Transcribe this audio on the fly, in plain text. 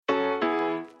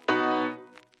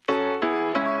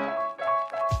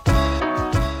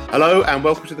Hello and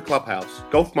welcome to the Clubhouse,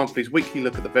 Golf Monthly's weekly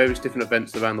look at the various different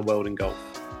events around the world in golf.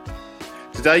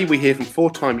 Today we hear from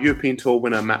four-time European Tour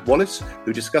winner Matt Wallace,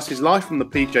 who discusses life on the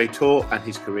PGA Tour and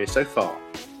his career so far.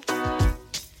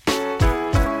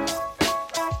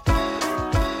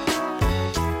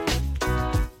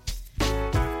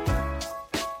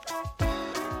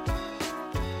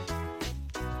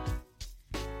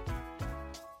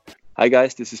 Hi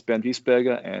guys, this is Bernd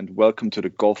Wiesberger and welcome to the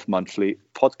Golf Monthly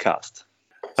podcast.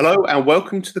 Hello and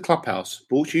welcome to the Clubhouse,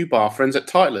 brought to you by our friends at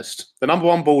Titleist, the number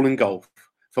one ball in golf.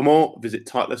 For more, visit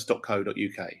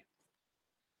titleist.co.uk.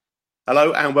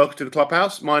 Hello and welcome to the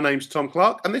Clubhouse. My name's Tom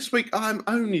Clark, and this week I'm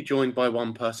only joined by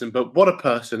one person, but what a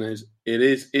person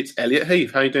it's Elliot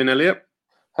Heath. How are you doing, Elliot?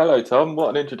 Hello, Tom. What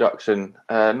an introduction.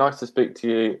 Nice to speak to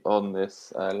you on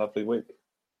this lovely week.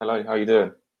 Hello, how are you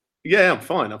doing? Yeah, I'm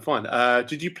fine.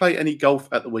 Did you play any golf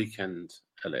at the weekend,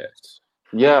 Elliot?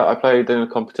 Yeah, I played in a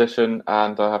competition,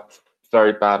 and I have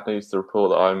very bad news to report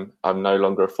that I'm no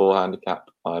longer a 4 handicap.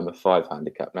 I'm a 5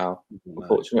 handicap now,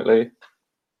 unfortunately.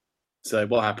 So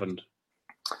what happened?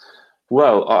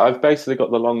 Well, I've basically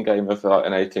got the long game of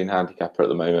an 18 handicapper at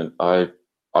the moment. I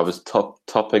was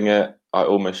topping it. I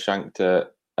almost shanked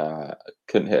it.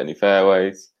 Couldn't hit any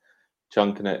fairways.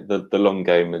 Chunking it. The long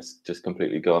game is just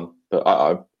completely gone. But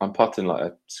I'm putting like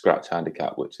a scratch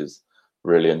handicap, which is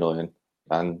really annoying.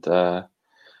 And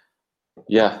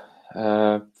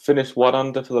finished 1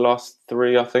 under for the last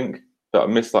 3, I think. But I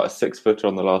missed like a 6-footer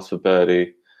on the last for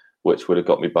birdie, which would have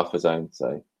got me buffer zone.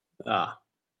 So,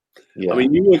 yeah. I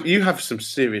mean, you have some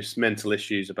serious mental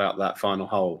issues about that final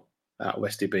hole at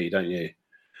Westy B, don't you?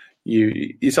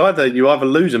 It's either you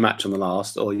lose a match on the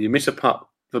last, or you miss a putt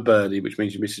for birdie, which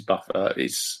means you miss his buffer.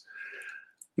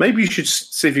 Maybe you should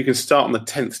see if you can start on the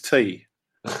 10th tee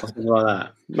or something like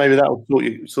that. Maybe that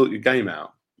will sort your game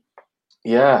out.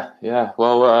 Yeah.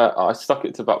 Well, I stuck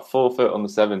it to about 4 foot on the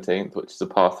 17th, which is a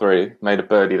par 3. Made a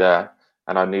birdie there,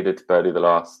 and I needed to birdie the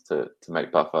last to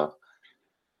make buffer.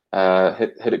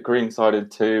 Hit it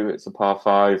green-sided 2. It's a par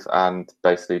 5, and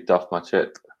basically duffed my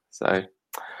chip. So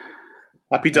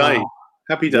happy day.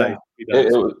 Yeah.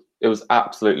 It was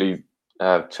absolutely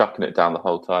chucking it down the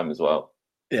whole time as well.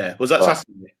 Yeah, was that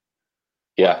Saturday?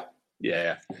 Yeah.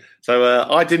 So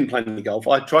I didn't play any golf.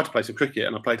 I tried to play some cricket,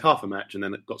 and I played half a match, and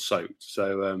then it got soaked.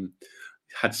 So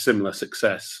had similar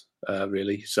success,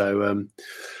 really. So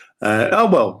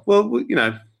well, you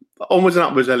know, onwards and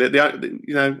upwards, Elliot.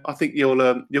 I think you're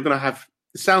going to have.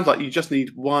 It sounds like you just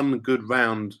need one good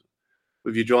round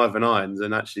with your drive and irons,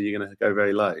 and actually you're going to go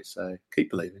very low. So keep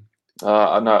believing.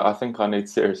 I think I need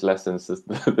serious lessons.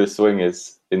 The swing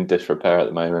is in disrepair at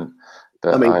the moment.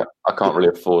 But I can't really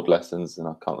afford lessons, and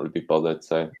I can't really be bothered.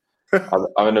 So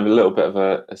I'm in a little bit of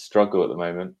a struggle at the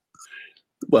moment.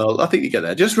 Well, I think you get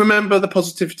there. Just remember the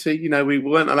positivity. You know, we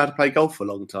weren't allowed to play golf for a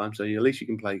long time, so at least you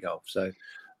can play golf. So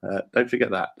don't forget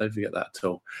that. Don't forget that at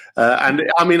all. And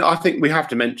I mean, I think we have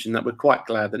to mention that we're quite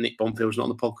glad that Nick Bonfield's not on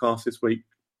the podcast this week,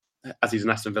 as he's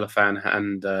an Aston Villa fan,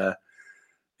 and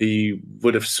he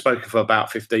would have spoken for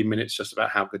about 15 minutes just about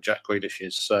how good Jack Grealish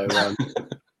is. So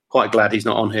quite glad he's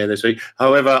not on here this week.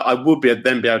 However, I would be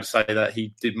able to say that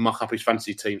he did muck up his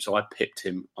fantasy team, so I picked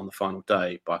him on the final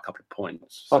day by a couple of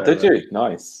points. Oh, did you?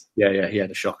 Nice. Yeah, he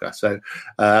had a shocker. So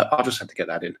I just had to get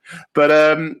that in. But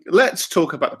let's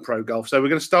talk about the pro golf. So we're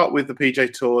going to start with the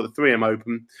PGA Tour, the 3M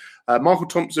Open. Michael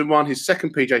Thompson won his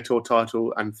second PGA Tour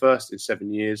title and first in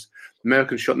 7 years. The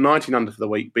American shot 19 under for the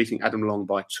week, beating Adam Long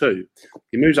by 2.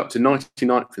 He moves up to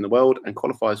 99th in the world and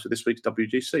qualifies for this week's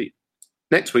WGC.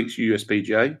 Next week's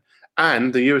USPGA,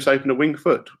 and the US Open at Winged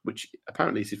Foot, which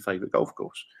apparently is his favourite golf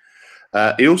course.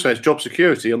 He also has job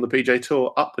security on the PGA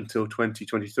Tour up until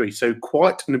 2023, so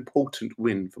quite an important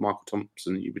win for Michael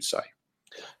Thompson, you would say.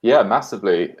 Yeah,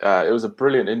 massively. It was a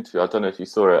brilliant interview. I don't know if you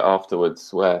saw it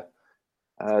afterwards, where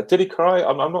did he cry?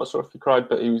 I'm not sure if he cried,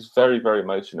 but he was very, very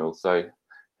emotional. So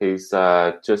he's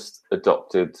just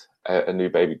adopted a new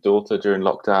baby daughter during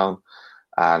lockdown,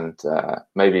 and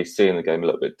maybe seeing the game a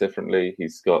little bit differently.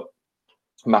 He's got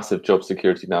massive job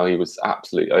security now. He was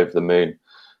absolutely over the moon.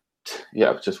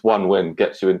 Yeah, just one win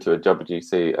gets you into a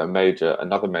WGC,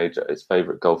 another major, his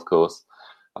favourite golf course.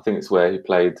 I think it's where he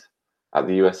played at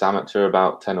the US Amateur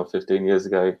about 10 or 15 years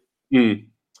ago.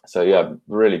 So yeah,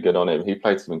 really good on him. He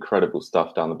played some incredible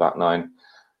stuff down the back nine.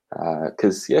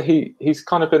 Because he's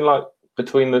kind of been like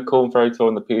between the Corn Ferry Tour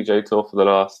and the PGA Tour for the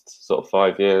last sort of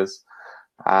 5 years.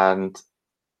 And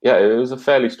yeah, it was a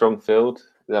fairly strong field.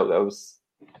 There was,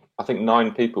 I think,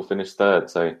 9 people finished third.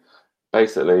 So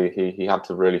basically, he had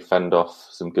to really fend off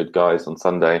some good guys on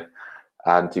Sunday.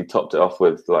 And he topped it off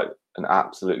with like an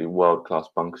absolutely world-class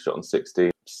bunker shot on 60,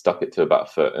 stuck it to about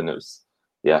a foot. And it was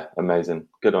Yeah, amazing.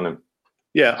 Good on him.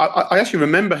 Yeah, I actually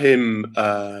remember him.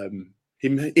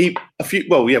 When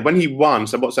he won.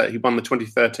 So what's that? He won the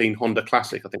 2013 Honda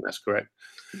Classic. I think that's correct.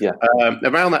 Yeah.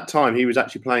 Around that time, he was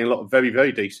actually playing a lot of very,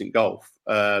 very decent golf.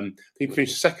 He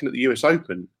finished second at the US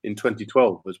Open in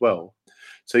 2012 as well.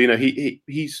 So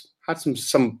he's had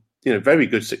some very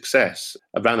good success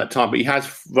around that time, but he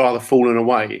has rather fallen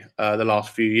away the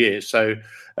last few years. So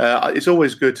it's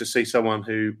always good to see someone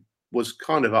who was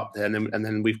kind of up there and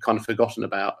then we've kind of forgotten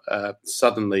about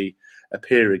suddenly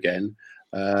appear again.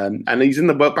 And he's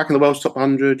back in the world's top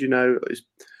 100.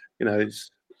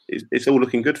 It's all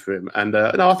looking good for him. And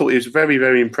I thought it was a very,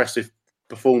 very impressive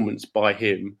performance by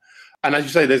him. And as you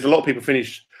say, there's a lot of people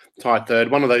finish tied third.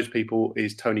 One of those people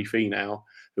is Tony Finau,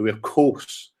 who of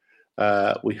course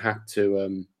we have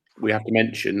to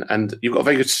mention. And you've got a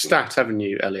very good stat, haven't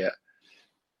you, Elliot?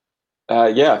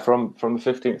 Yeah, from the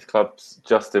 15th Club's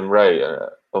Justin Ray,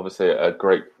 obviously a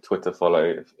great Twitter follow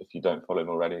if you don't follow him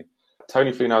already.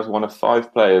 Tony Finau is one of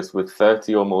 5 players with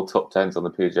 30 or more top 10s on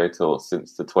the PGA Tour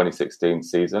since the 2016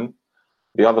 season.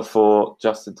 The other 4,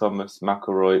 Justin Thomas,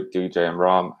 McIlroy, DJ and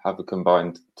Rahm, have a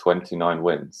combined 29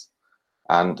 wins.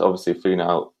 And obviously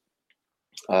Finau,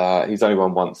 he's only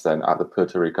won once then at the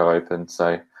Puerto Rico Open.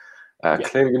 So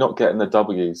clearly not getting the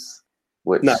W's,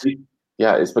 which... No.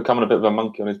 Yeah, it's becoming a bit of a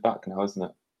monkey on his back now, isn't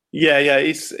it? Yeah,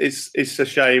 it's a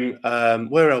shame.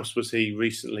 Where else was he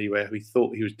recently where we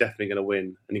thought he was definitely going to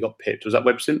win and he got pipped? Was that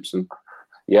Webb Simpson?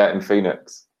 Yeah, in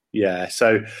Phoenix. Yeah,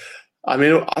 so I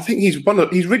mean, I think he's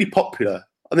really popular.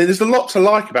 I mean, there's a lot to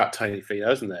like about Tony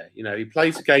Finau, isn't there? He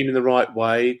plays the game in the right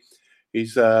way. He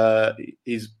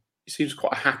seems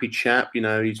quite a happy chap.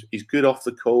 He's good off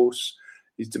the course.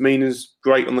 His demeanour's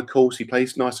great on the course. He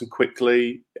plays nice and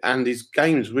quickly, and his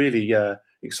game's really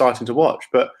exciting to watch.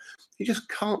 But he just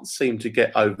can't seem to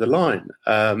get over the line.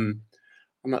 I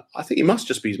think it must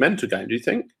just be his mental game. Do you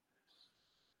think?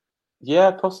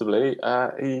 Yeah, possibly.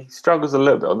 He struggles a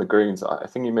little bit on the greens. I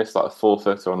think he missed like a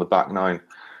 4-footer on the back 9,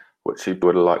 which he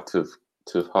would have liked to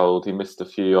have held. He missed a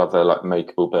few other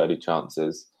makeable birdie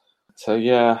chances. So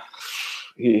yeah,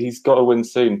 he's got to win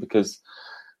soon because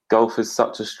golf is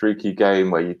such a streaky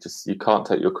game where you can't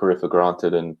take your career for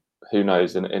granted, and who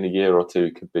knows, in a year or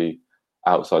two could be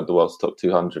outside the world's top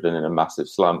 200 and in a massive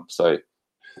slump. So,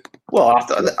 well, I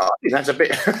think that's a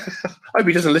bit. I hope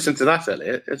he doesn't listen to that,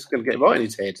 Elliot. It's going to get right in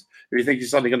his head. If he thinks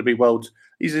he's suddenly going to be world,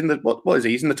 he's in the what is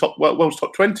he? He's in the top world's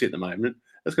top 20 at the moment.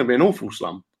 That's going to be an awful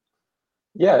slump.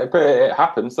 Yeah, but it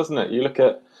happens, doesn't it? You look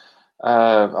at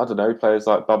I don't know, players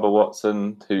like Bubba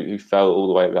Watson who fell all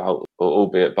the way out,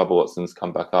 albeit Bubba Watson's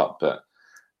come back up, but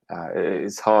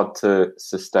it's hard to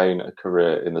sustain a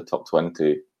career in the top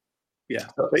 20. Yeah.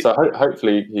 So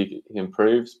hopefully he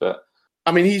improves, but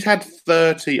I mean, he's had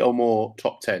 30 or more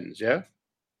top 10s, yeah?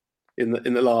 In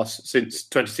the last, since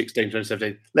 2016,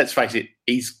 2017. Let's face it,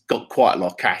 he's got quite a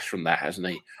lot of cash from that, hasn't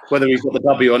he? Whether he's got the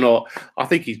W or not, I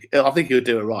think he'll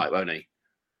do it right, won't he?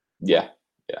 Yeah.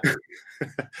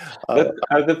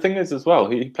 The thing is as well,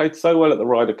 he played so well at the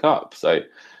Ryder Cup, so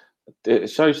it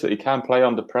shows that he can play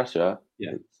under pressure.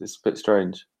 Yeah, it's a bit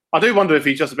strange. I do wonder if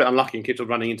he's just a bit unlucky and keeps on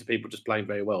running into people just playing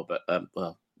very well, but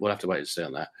we'll have to wait and see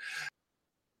on that.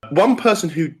 One person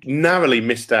who narrowly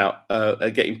missed out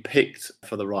at getting picked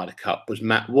for the Ryder Cup was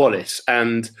Matt Wallace,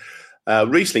 and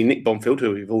recently Nick Bonfield,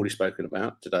 who we've already spoken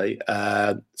about today,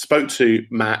 spoke to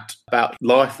Matt about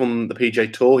life on the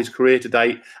PGA Tour, his career to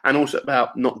date, and also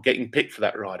about not getting picked for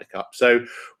that Ryder Cup. So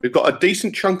we've got a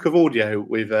decent chunk of audio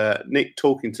with Nick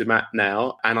talking to Matt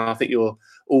now, and I think you'll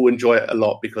all enjoy it a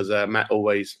lot because Matt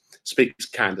always speaks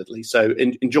candidly. So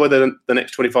enjoy the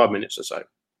next 25 minutes or so.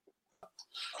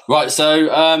 Right, so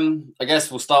I guess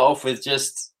we'll start off with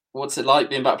just what's it like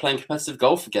being back playing competitive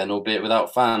golf again, albeit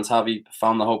without fans? How have you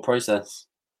found the whole process?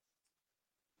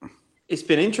 It's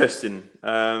been interesting.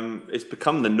 It's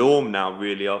become the norm now,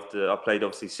 really, after I played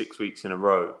obviously 6 weeks in a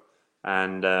row.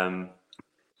 And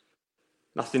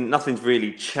nothing's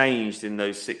really changed in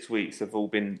those 6 weeks. They've all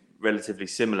been relatively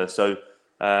similar. So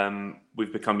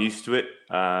we've become used to it.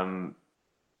 At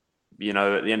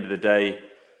the end of the day,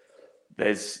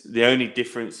 there's the only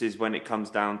difference is when it comes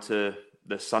down to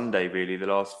the Sunday, really, the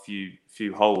last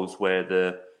few holes where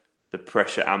the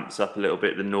pressure amps up a little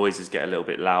bit, the noises get a little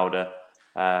bit louder.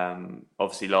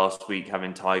 Obviously, last week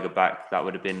having Tiger back, that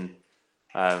would have been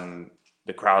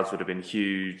the crowds would have been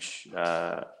huge.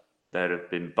 They'd have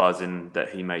been buzzing that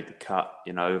he made the cut,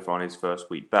 over on his first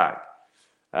week back.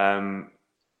 And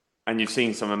you've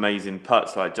seen some amazing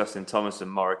putts like Justin Thomas and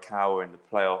Morikawa in the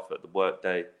playoff at the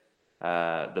Workday.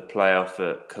 The playoff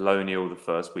at Colonial the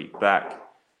first week back,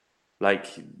 like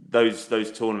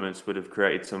those tournaments would have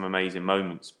created some amazing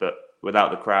moments. But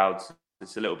without the crowds,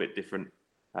 it's a little bit different.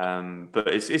 But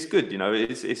it's good, you know.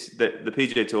 It's the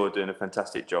PGA Tour are doing a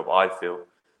fantastic job, I feel.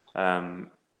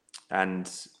 And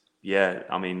yeah,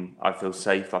 I mean, I feel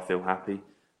safe, I feel happy,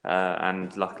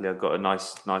 and luckily I've got a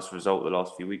nice result the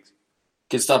last few weeks.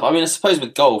 Good stuff. I mean, I suppose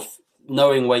with golf,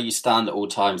 knowing where you stand at all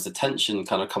times, the tension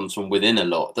kind of comes from within a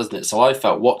lot, doesn't it? So I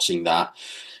felt watching that.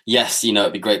 Yes, you know,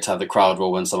 it'd be great to have the crowd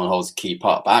roar when someone holds a keep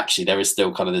up, but actually there is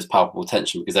still kind of this palpable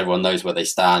tension because everyone knows where they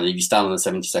stand. If you stand on the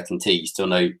 72nd tee, you still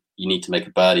know you need to make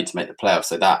a birdie to make the playoff.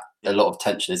 So that a lot of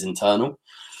tension is internal.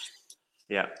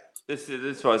 Yeah, this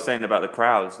is what I was saying about the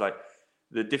crowds. Like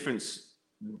the difference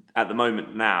at the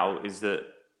moment now is that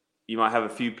you might have a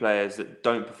few players that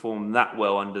don't perform that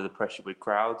well under the pressure with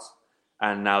crowds,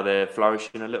 and now they're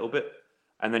flourishing a little bit.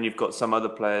 And then you've got some other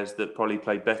players that probably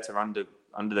play better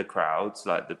under the crowds,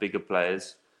 like the bigger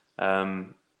players,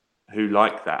 who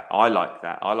like that. I like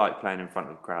that. I like playing in front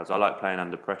of crowds. I like playing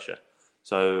under pressure.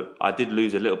 So I did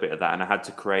lose a little bit of that, and I had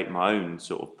to create my own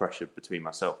sort of pressure between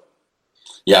myself.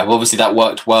 Yeah, well, obviously that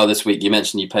worked well this week. You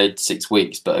mentioned you played 6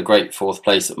 weeks, but a great fourth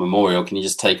place at Memorial. Can you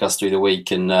just take us through the week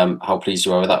and how pleased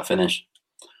you are with that finish?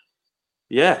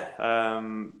 Yeah,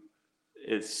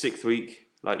 it's sixth week,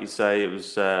 like you say. It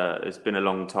was. It's been a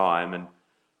long time,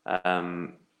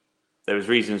 and there was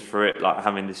reasons for it, like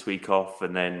having this week off,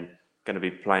 and then going to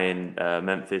be playing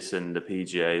Memphis and the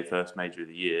PGA, first major of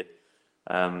the year.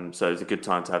 So it was a good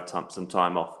time to have some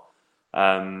time off.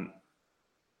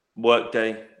 Work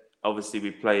day. Obviously, we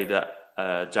played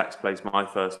at Jack's Place my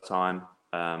first time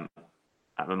at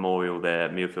Memorial there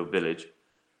at Muirfield Village.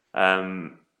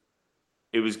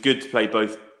 It was good to play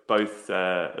both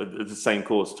the same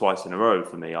course twice in a row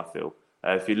for me. I feel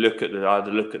if you look at I had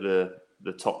a look at the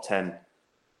top 10,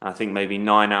 I think maybe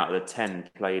 9 out of the 10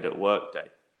 played at Workday.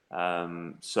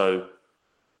 So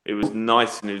it was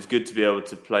nice and it was good to be able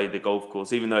to play the golf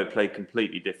course, even though it played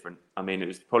completely different. I mean, it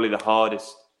was probably the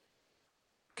hardest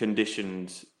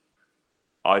conditions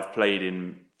I've played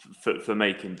in for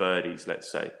making birdies.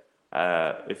 Let's say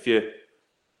I've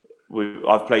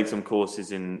played some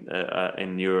courses in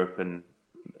Europe and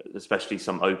especially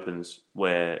some opens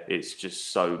where it's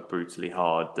just so brutally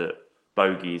hard that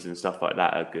bogeys and stuff like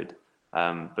that are good.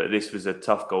 But this was a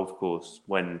tough golf course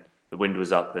when the wind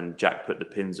was up and Jack put the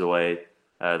pins away.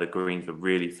 The greens were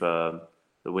really firm.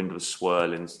 The wind was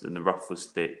swirling and the rough was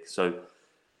thick. So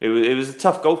it was a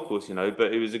tough golf course, you know,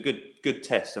 but it was a good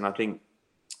test. And I think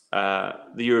the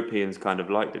Europeans kind of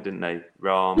liked it, didn't they?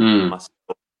 Rahm,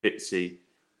 myself, Fitzy.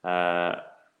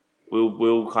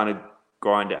 We'll kind of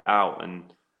grind it out, and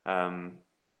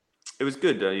it was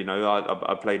good. You know,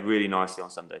 I played really nicely on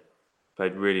Sunday.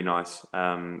 Played really nice.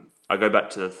 I go back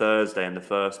to the Thursday and the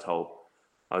first hole.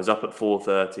 I was up at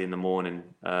 4:30 in the morning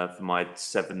for my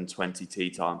 7:20 tee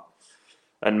time,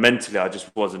 and mentally I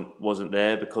just wasn't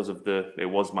there because of it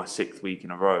was my 6th week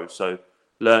in a row. So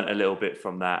learnt a little bit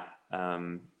from that.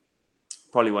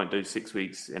 Probably won't do 6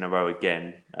 weeks in a row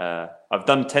again. I've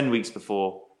done 10 weeks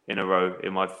before in a row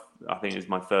in I think it was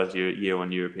my first year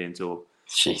on European Tour.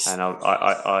 Jeez. And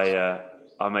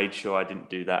I made sure I didn't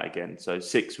do that again. So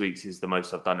 6 weeks is the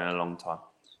most I've done in a long time.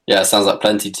 Yeah, sounds like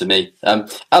plenty to me.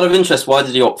 Out of interest, why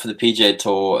did you opt for the PGA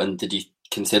Tour, and did you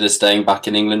consider staying back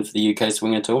in England for the UK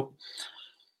Swinger Tour?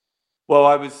 Well,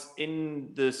 I was in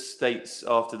the States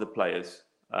after the Players,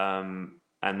 and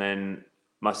then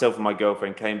myself and my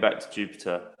girlfriend came back to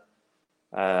Jupiter.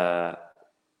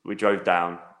 We drove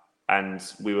down, and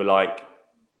we were like,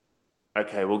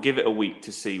 okay, we'll give it a week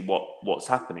to see what's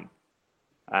happening.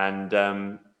 And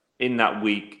in that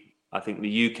week, I think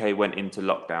the UK went into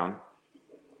lockdown.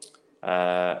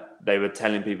 They were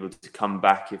telling people to come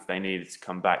back if they needed to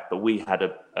come back, but we had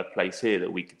a place here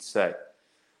that we could stay.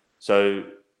 So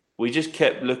we just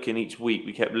kept looking each week.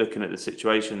 We kept looking at the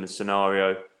situation, the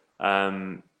scenario,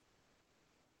 and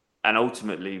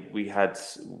ultimately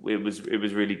it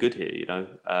was really good here. You know,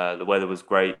 the weather was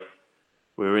great.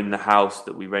 We were in the house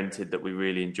that we rented that we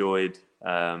really enjoyed.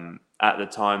 At the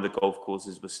time, the golf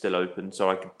courses were still open, so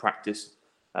I could practice.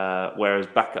 Whereas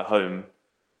back at home,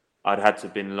 I'd had to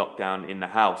have been locked down in the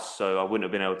house, so I wouldn't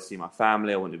have been able to see my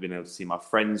family. I wouldn't have been able to see my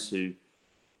friends.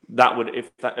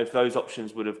 If those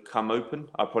options would have come open,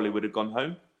 I probably would have gone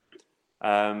home.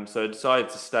 So I decided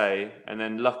to stay, and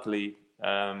then luckily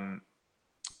the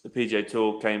PGA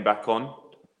Tour came back on.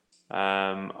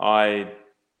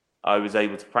 I was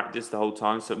able to practice the whole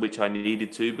time, which I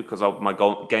needed to because my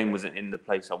game wasn't in the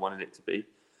place I wanted it to be.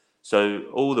 So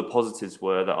all the positives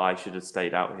were that I should have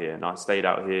stayed out here, and I stayed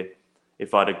out here.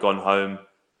 If I'd have gone home,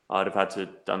 I'd have had to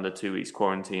have done the 2 weeks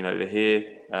quarantine over here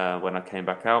when I came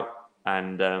back out.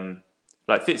 And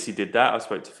like Fitzy did that. I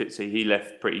spoke to Fitzy. He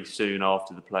left pretty soon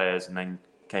after the players and then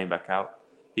came back out.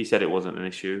 He said it wasn't an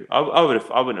issue. I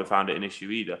wouldn't have found it an issue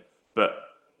either. But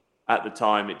at the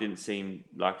time, it didn't seem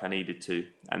like I needed to.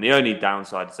 And the only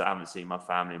downside is that I haven't seen my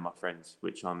family and my friends,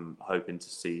 which I'm hoping to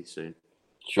see soon.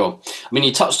 Sure. I mean,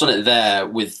 you touched on it there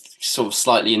with sort of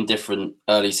slightly indifferent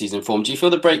early season form. Do you feel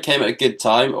the break came at a good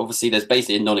time? Obviously, there's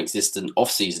basically a non-existent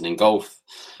off-season in golf,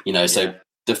 so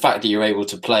the fact that you're able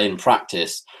to play and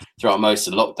practice throughout most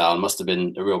of lockdown must have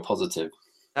been a real positive.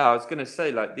 Yeah, I was going to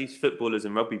say, like, these footballers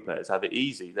and rugby players have it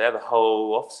easy. They have a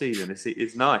whole off-season.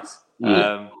 It's nice.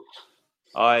 Yeah.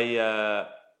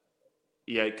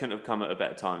 It couldn't have come at a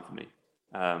better time for me.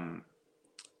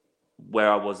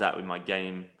 Where I was at with my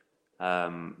game,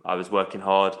 I was working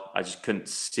hard. I just couldn't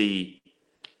see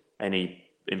any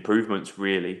improvements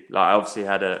really. Like, I obviously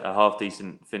had a half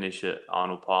decent finish at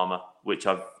Arnold Palmer, which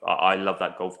I love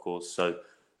that golf course. So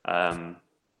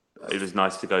it was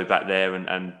nice to go back there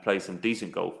and play some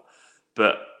decent golf.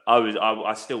 But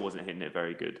I still wasn't hitting it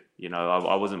very good.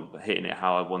 I wasn't hitting it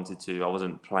how I wanted to. I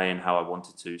wasn't playing how I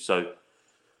wanted to. So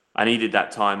I needed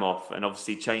that time off, and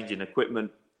obviously changing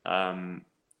equipment,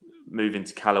 moving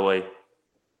to Callaway.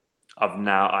 I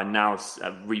now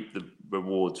reap the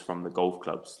rewards from the golf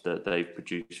clubs that they've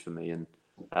produced for me, and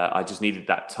I just needed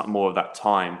more of that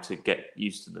time to get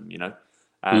used to them,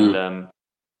 And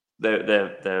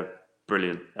they're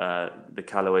brilliant. The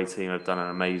Callaway team have done an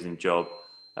amazing job.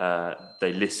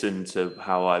 They listen to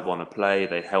how I want to play.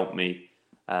 They help me,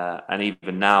 and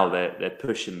even now they're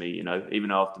pushing me.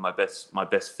 Even after my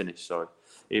best finish. Sorry,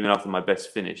 even after my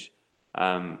best finish.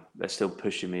 They're still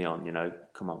pushing me on,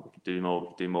 come on, we can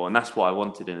do more. And that's what I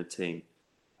wanted in a team.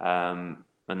 And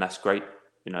that's great.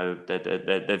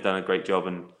 They've done a great job.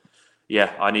 And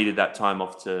yeah, I needed that time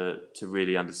off to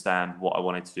really understand what I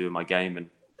wanted to do in my game. And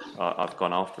I've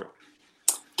gone after it.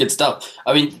 Good stuff.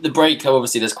 I mean, the break,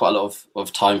 obviously there's quite a lot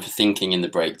of time for thinking in the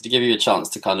break. Did it give you a chance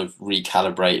to kind of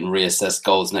recalibrate and reassess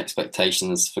goals and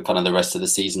expectations for kind of the rest of the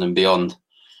season and beyond?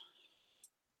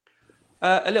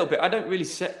 A little bit. I don't really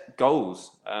set goals.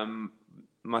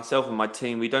 Myself and my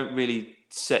team, we don't really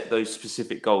set those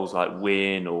specific goals like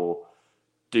win or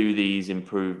do these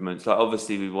improvements. Like,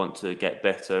 obviously we want to get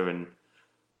better, and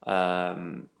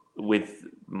with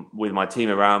my team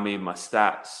around me, my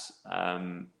stats,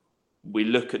 we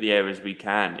look at the areas we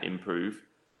can improve,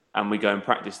 and we go and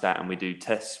practice that, and we do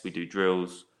tests, we do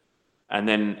drills, and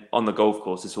then on the golf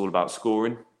course it's all about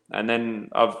scoring. And then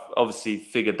I've obviously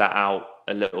figured that out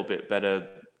a little bit better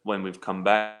when we've come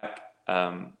back.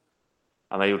 I'm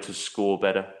able to score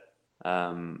better.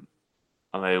 I'm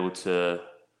able to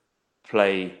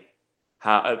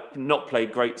not play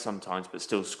great sometimes, but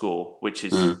still score, which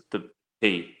is the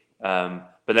key.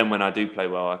 But then when I do play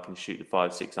well, I can shoot the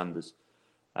 5-6 unders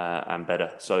and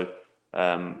better. So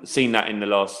seen that in the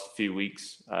last few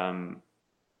weeks.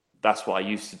 That's what I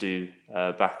used to do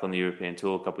back on the European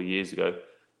Tour a couple of years ago.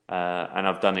 And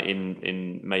I've done it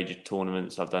in major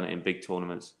tournaments. I've done it in big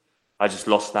tournaments. I just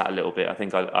lost that a little bit. I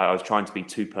think I was trying to be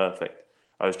too perfect.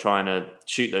 I was trying to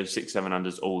shoot those 6-7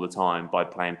 unders all the time by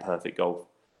playing perfect golf.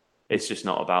 It's just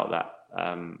not about that.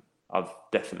 I've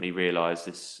definitely realised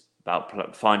it's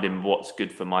about finding what's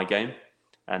good for my game,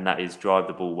 and that is drive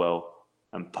the ball well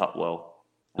and putt well,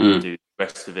 and do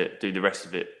the rest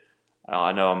of it.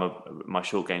 I know my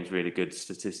short game's really good,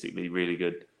 statistically really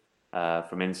good.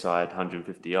 From inside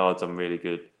 150 yards, I'm really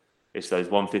good. It's those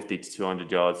 150 to 200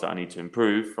 yards that I need to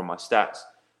improve from my stats.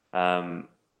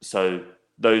 So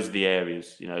those are the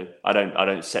areas. I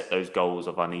don't set those goals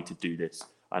of I need to do this.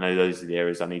 I know those are the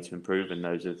areas I need to improve, and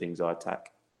those are the things I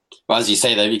attack. Well, as you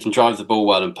say, though, if you can drive the ball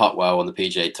well and putt well on the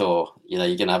PGA Tour, you're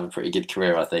going to have a pretty good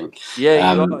career, I think.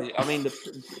 Yeah, you are. I mean,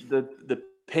 the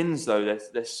pins, though,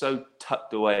 they're so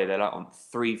tucked away. They're like on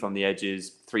 3 from the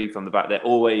edges, 3 from the back. They're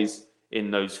always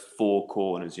in those 4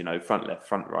 corners, front left,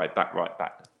 front right, back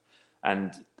left.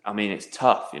 And I mean, it's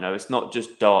tough, it's not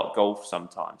just dart golf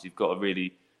sometimes. You've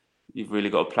really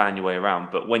got to plan your way around.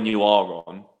 But when you are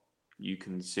on, you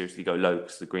can seriously go low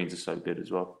because the greens are so good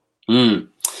as well.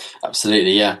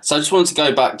 Absolutely, yeah. So I just wanted to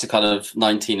go back to kind of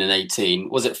 19 and 18.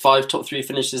 Was it 5 top 3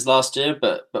 finishes last year,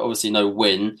 but obviously no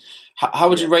win? How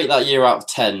would you rate that year out of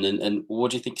 10? And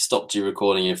what do you think stopped you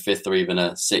recording a 5th or even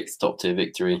a 6th top 2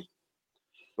 victory?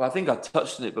 Well, I think I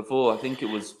touched on it before. I think it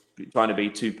was trying to be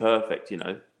too perfect,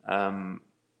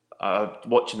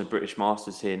 watching the British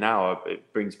Masters here now,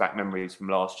 it brings back memories from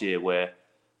last year where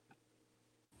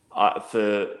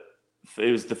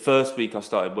it was the first week I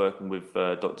started working with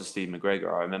Dr. Steve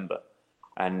McGregor, I remember.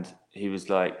 And he was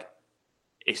like,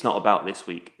 it's not about this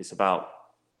week. It's about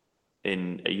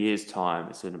in a year's time.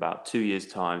 It's in about 2 years'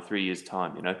 time, 3 years'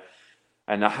 time,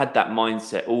 And I had that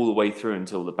mindset all the way through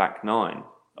until the back nine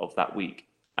of that week.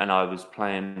 And I was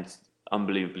playing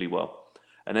unbelievably well.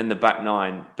 And then the back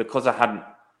nine, because I hadn't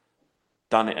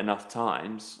done it enough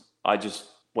times, I just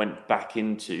went back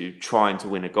into trying to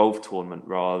win a golf tournament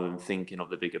rather than thinking of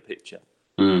the bigger picture.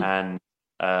 And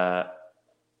I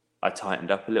tightened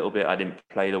up a little bit. I didn't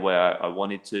play the way I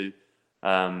wanted to.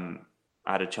 I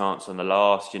had a chance on the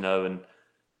last, and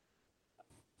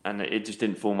it just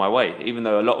didn't fall my way, even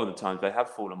though a lot of the times they have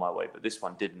fallen my way, but this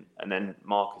one didn't. And then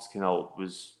Marcus Knoll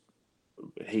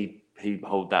he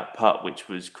holed that putt, which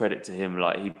was credit to him.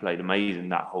 Like, he played amazing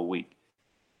that whole week.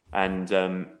 And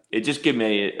it just gave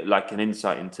me like an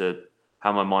insight into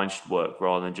how my mind should work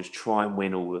rather than just try and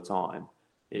win all the time.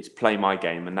 It's play my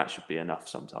game, and that should be enough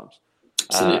sometimes.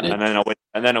 Absolutely. And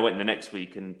then I went the next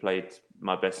week and played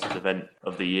my best event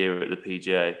of the year at the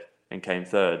PGA and came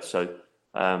third. So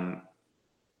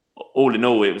all in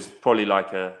all, it was probably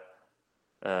like a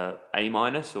A-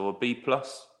 or a B+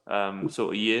 sort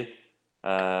of year.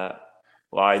 Well,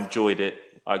 I enjoyed it.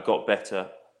 I got better,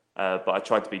 but I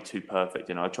tried to be too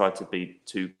perfect. I tried to be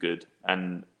too good,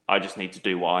 and I just need to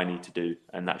do what I need to do,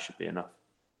 and that should be enough.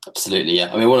 Absolutely,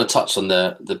 yeah. I mean, I want to touch on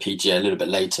the PGA a little bit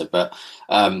later, but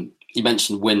you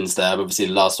mentioned wins there. Obviously,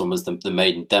 the last one was the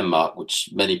Made in Denmark, which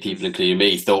many people, including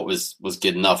me, thought was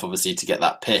good enough, obviously, to get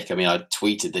that pick. I mean, I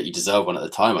tweeted that you deserved one at the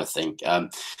time, I think.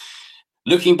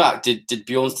 Looking back, did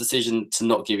Bjorn's decision to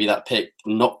not give you that pick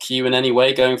knock you in any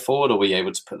way going forward, or were you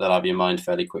able to put that out of your mind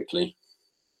fairly quickly?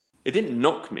 It didn't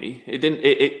knock me. It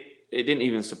didn't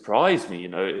even surprise me.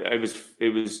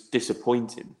 It was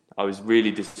disappointing. I was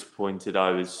really disappointed.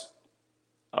 I was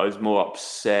more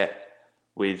upset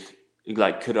with,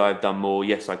 like, could I have done more?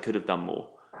 Yes, I could have done more.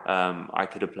 I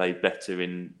could have played better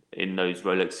in those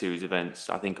Rolex Series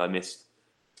events. I think I missed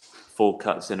 4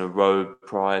 cuts in a row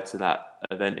prior to that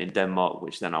event in Denmark,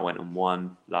 which then I went and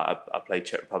won. Like, I played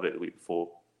Czech Republic the week before,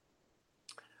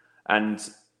 and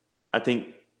I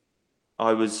think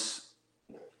I was,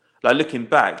 like, looking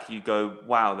back, you go,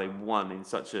 wow, they won in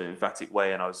such an emphatic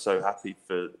way, and I was so happy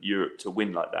for Europe to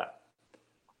win like that.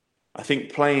 I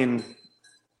think playing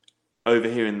over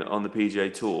here on the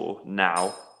PGA Tour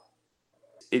now,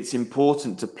 it's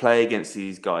important to play against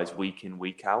these guys week in,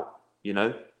 week out.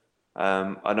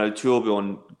 I know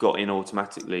Torbjorn got in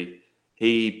automatically.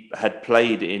 He had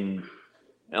played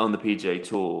on the PGA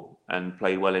Tour and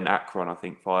played well in Akron, I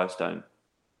think, Firestone.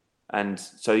 And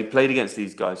so he played against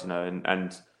these guys,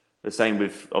 and the same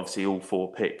with obviously all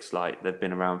 4 picks. Like, they've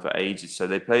been around for ages, so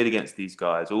they played against these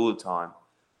guys all the time.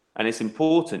 And it's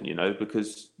important,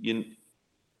 because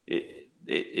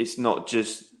it's not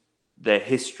just their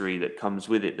history that comes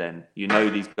with it. Then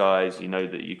these guys,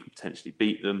 that you can potentially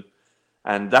beat them,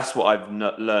 and that's what I've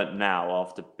learned now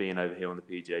after being over here on the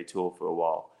PGA Tour for a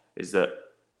while, is that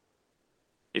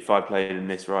if I played in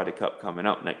this Ryder Cup coming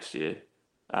up next year,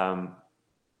 I'm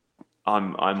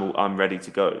ready to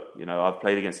go. I've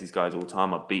played against these guys all the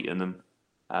time. I've beaten them.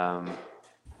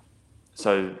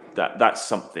 So that's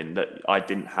something that I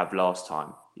didn't have last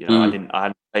time. I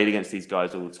hadn't played against these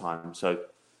guys all the time. So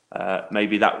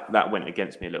maybe that went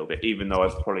against me a little bit, even though I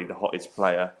was probably the hottest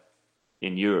player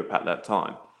in Europe at that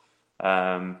time.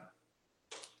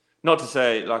 Not to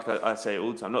say, like I say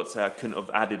all the time, not to say I couldn't have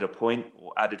added a point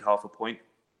or added half a point,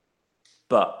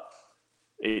 but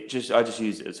I just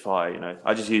use it as fire.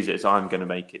 I just use it as I'm going to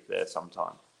make it there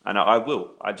sometime, and I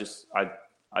will. I just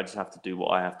have to do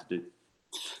what I have to do.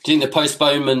 Do you think the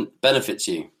postponement benefits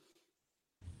you?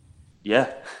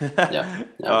 Yeah. Yeah.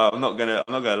 I'm not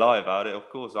gonna lie about it. Of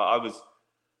course, I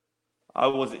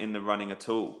wasn't in the running at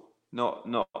all. Not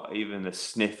even a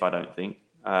sniff, I don't think.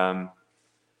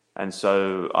 And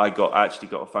so I actually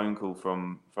got a phone call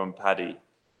from Paddy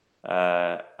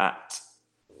at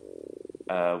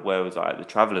where was I? At the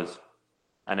Travellers,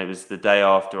 and it was the day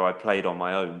after I played on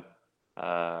my own.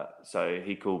 So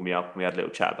he called me up and we had a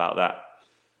little chat about that.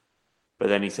 But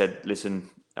then he said, "Listen,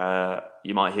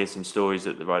 you might hear some stories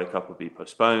that the Ryder Cup will be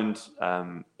postponed.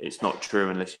 It's not true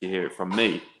unless you hear it from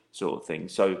me," sort of thing.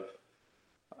 So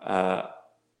I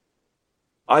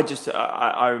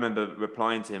remember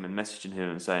replying to him and messaging him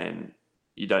and saying,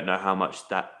 "You don't know how much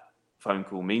that phone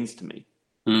call means to me."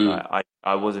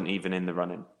 I wasn't even in the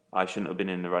running. I shouldn't have been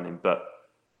in the running, but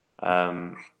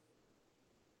I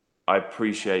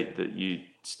appreciate that you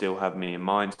still have me in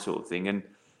mind, sort of thing. And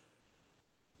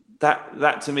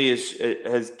that to me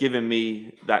has given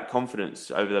me that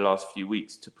confidence over the last few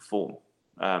weeks to perform,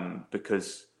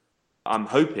 because I'm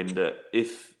hoping that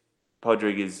if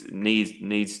Podrick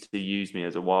needs to use me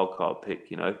as a wildcard pick,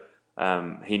 he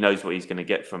knows what he's going to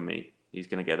get from me. He's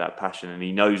going to get that passion, and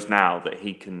he knows now that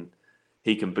he can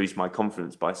he can boost my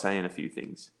confidence by saying a few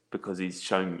things, because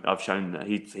I've shown that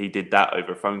he did that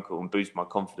over a phone call and boost my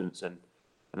confidence, and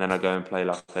then I go and play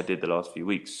like I did the last few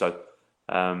weeks. So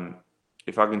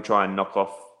if I can try and knock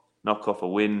off a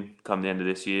win come the end of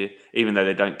this year, even though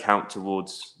they don't count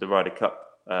towards the Ryder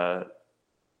Cup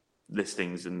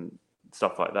listings and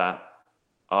stuff like that,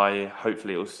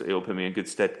 hopefully it'll put me in good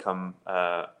stead come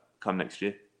next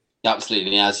year.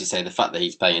 Absolutely, as you say, the fact that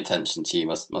he's paying attention to you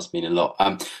must mean a lot.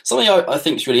 Something I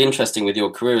think is really interesting with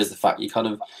your career is the fact you kind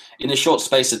of, in a short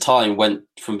space of time, went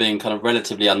from being kind of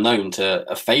relatively unknown to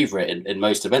a favourite in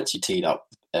most events you teed up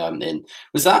in.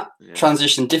 Was that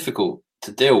transition difficult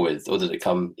to deal with, or did it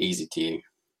come easy to you?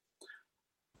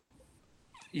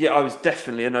 Yeah, I was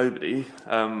definitely a nobody.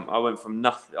 I went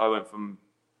from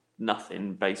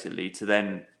nothing basically to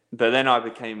then. But then I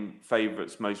became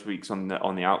favourites most weeks on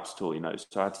the Alps Tour,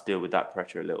 so I had to deal with that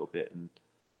pressure a little bit. And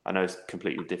I know it's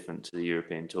completely different to the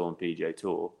European Tour and PGA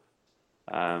Tour.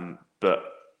 But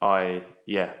I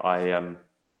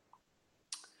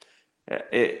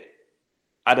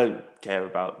don't care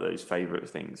about those favourite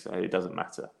things. It doesn't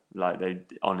matter.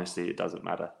 Honestly, it doesn't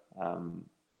matter.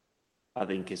 I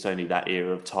think it's only that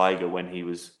era of Tiger when he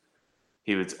was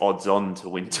odds on to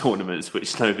win tournaments,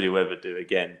 which nobody will ever do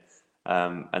again.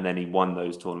 And then he won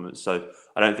those tournaments. So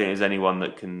I don't think there's anyone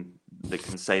that can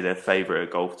say they're favourite at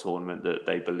a golf tournament that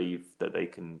they believe that they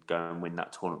can go and win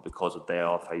that tournament because they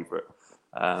are favourite.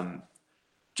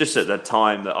 Just at the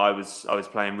time that I was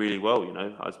playing really well,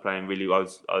 I was playing really well.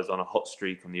 I was on a hot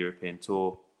streak on the European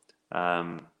Tour.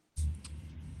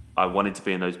 I wanted to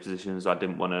be in those positions. I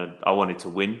wanted to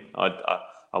win. I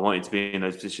wanted to be in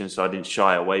those positions, so I didn't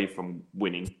shy away from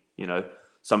winning.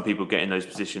 Some people get in those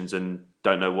positions and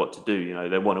don't know what to do.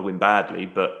 They want to win badly,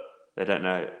 but they don't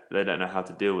know how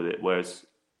to deal with it. Whereas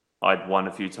I'd won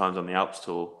a few times on the Alps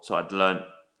Tour, so I'd learnt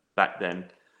back then.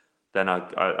 Then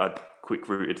I'd quick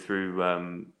routed through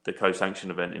the co-sanction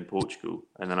event in Portugal,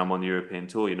 and then I'm on the European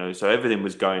Tour. So everything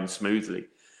was going smoothly.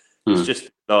 It's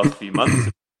just the last few months,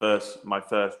 my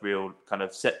first real kind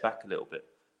of setback a little bit.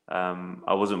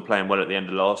 I wasn't playing well at the end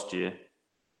of last year.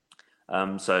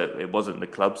 So it wasn't the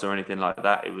clubs or anything like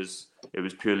that. It was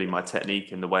purely my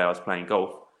technique and the way I was playing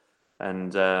golf.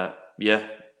 And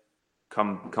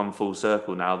come full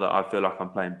circle now that I feel like I'm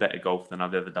playing better golf than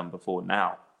I've ever done before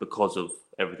now because of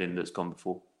everything that's gone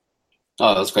before.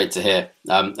 Oh, that's great to hear.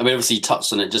 Obviously you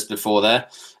touched on it just before there,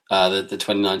 the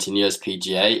 2019 US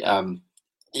PGA.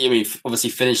 Obviously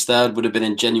finished third, would have been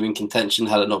in genuine contention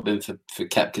had it not been for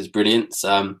Koepka's brilliance.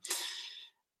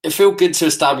 It felt good to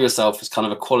establish yourself as kind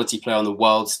of a quality player on the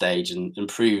world stage and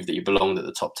prove that you belonged at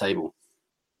the top table.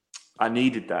 I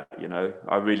needed that,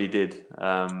 I really did.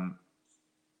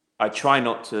 I try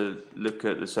not to look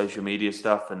at the social media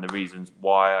stuff and the reasons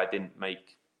why I didn't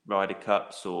make Ryder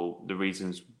Cups or the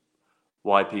reasons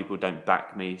why people don't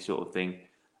back me sort of thing.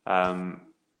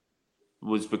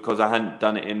 Was because I hadn't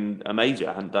done it in a major.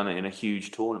 I hadn't done it in a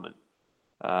huge tournament.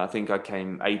 I think I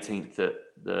came 18th at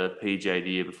the PGA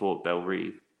the year before at Belle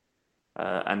Reve.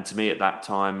 And to me at that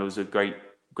time, it was a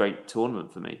great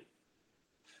tournament for me.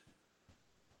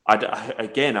 I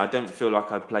don't feel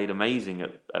like I played amazing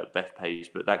at Bethpage,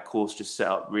 but that course just set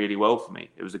up really well for me.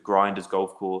 It was a grinder's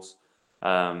golf course,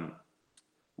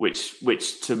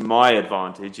 which to my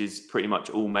advantage is pretty much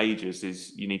all majors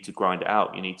is you need to grind it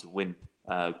out. You need to win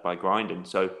by grinding.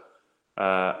 So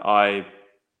I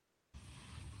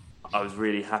was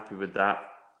really happy with that.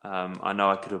 I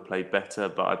know I could have played better,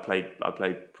 but I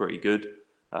played pretty good.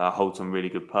 Holed some really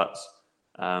good putts,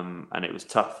 and it was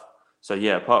tough. So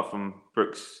yeah, apart from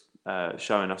Brooks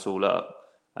showing us all up,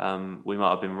 we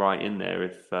might have been right in there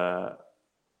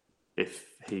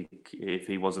if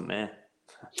he wasn't there.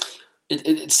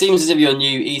 It seems as if your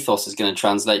new ethos is going to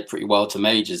translate pretty well to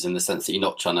majors in the sense that you're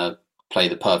not trying to play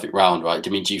the perfect round, right? Do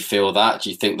you feel that? Do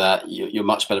you think that you're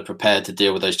much better prepared to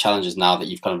deal with those challenges now that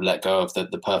you've kind of let go of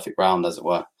the perfect round, as it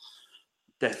were?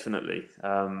 Definitely.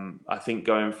 I think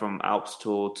going from Alps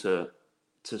Tour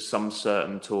to some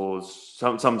certain tours,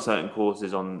 some certain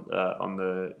courses on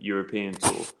the European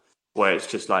Tour, where it's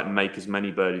just like make as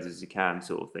many birdies as you can,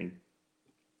 sort of thing.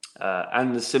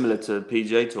 And similar to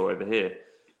PGA Tour over here,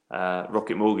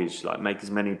 Rocket Mortgage, like make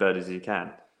as many birdies as you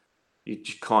can. You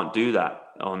just can't do that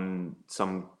on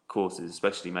some courses,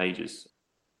 especially majors.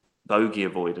 Bogey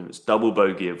avoidance, double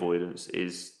bogey avoidance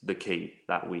is the key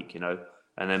that week, and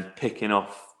then picking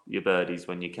off your birdies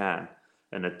when you can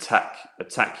and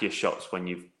attack your shots when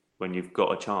you've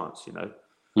got a chance,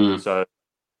 So,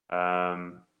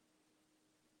 I've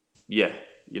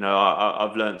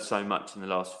learned so much in the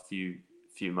last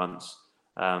few months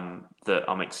that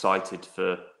I'm excited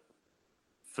for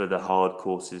for the hard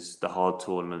courses, the hard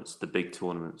tournaments, the big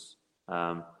tournaments.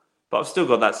 But I've still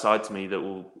got that side to me that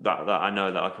I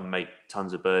know that I can make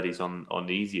tons of birdies on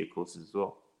the easier courses as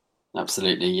well.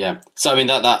 Absolutely, yeah. So I mean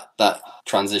that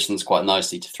transitions quite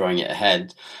nicely to throwing it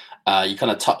ahead. You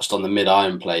kind of touched on the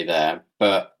mid-iron play there,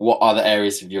 but what other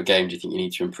areas of your game do you think you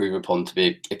need to improve upon to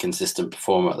be a consistent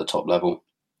performer at the top level?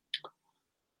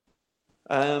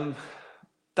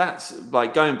 That's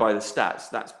like going by the stats.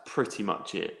 That's pretty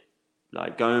much it.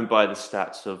 Like going by the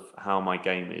stats of how my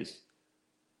game is.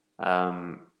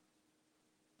 I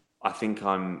think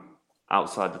I'm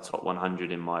outside the top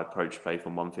 100 in my approach play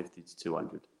from 150 to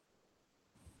 200.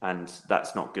 And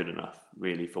that's not good enough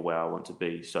really for where I want to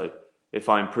be. So if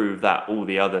I improve that, all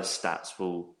the other stats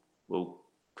will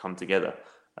come together.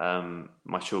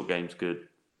 My short game's good.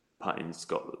 Putting's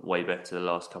got way better the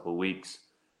last couple of weeks.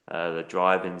 The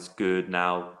driving's good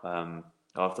now.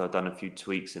 After I've done a few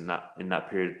tweaks in that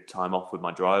period of time off with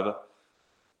my driver,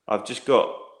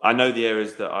 I know the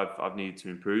areas that I've needed to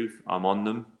improve. I'm on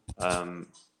them.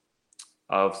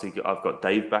 I've got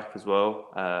Dave back as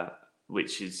well,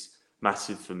 which is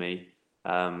massive for me,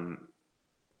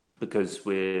 because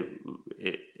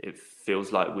it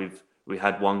feels like we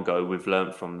had one go, we've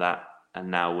learnt from that,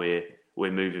 and now we're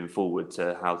moving forward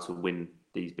to how to win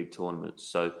these big tournaments.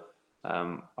 So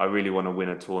I really want to win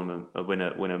a tournament,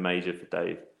 win a major for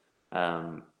Dave,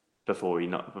 before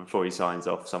he signs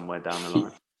off somewhere down the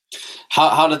line.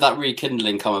 How did that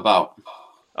rekindling come about?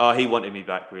 Oh, he wanted me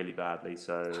back really badly.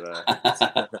 So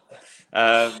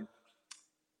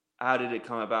how did it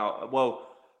come about? Well,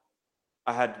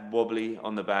 I had Wobbly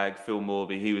on the bag, Phil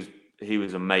Morby. He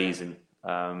was amazing.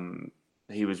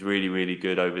 He was really, really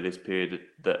good over this period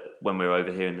that when we were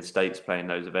over here in the States playing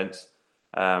those events.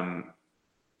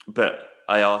 But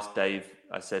I asked Dave,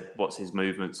 I said, what's his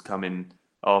movements coming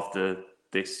after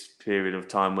this period of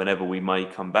time whenever we may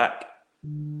come back?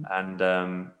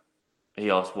 And he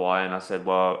asked why, and I said,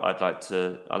 well, I'd like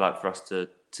for us to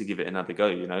give it another go,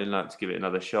 I'd like to give it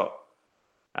another shot.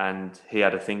 And he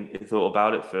thought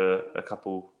about it for a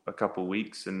couple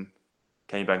weeks and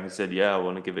came back and said, yeah, I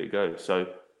want to give it a go. So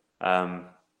I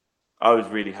was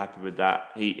really happy with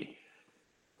that. He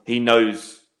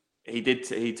knows,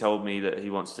 he told me that he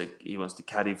wants to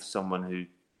caddy for someone who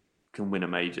can win a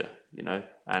major,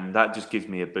 and that just gives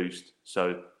me a boost.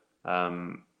 So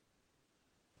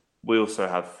we also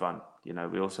have fun,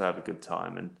 we also have a good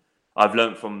time. And I've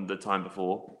learned from the time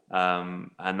before,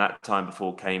 and that time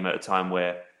before came at a time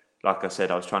where, like I said,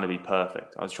 I was trying to be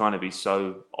perfect. I was trying to be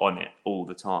so on it all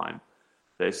the time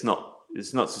that it's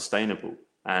not sustainable.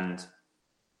 And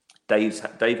Dave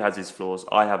has his flaws,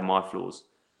 I have my flaws.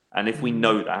 And if we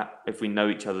know that, if we know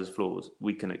each other's flaws,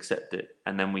 we can accept it,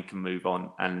 and then we can move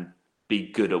on and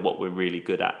be good at what we're really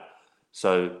good at.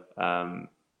 So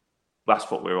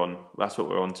that's what we're on. That's what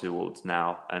we're on towards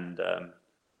now. And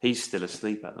he's still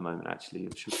asleep at the moment. Actually,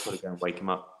 I should probably go and wake him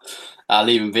up. I'll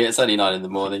leave him be. It's only 9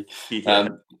 a.m. Yeah.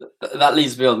 That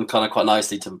leads me on kind of quite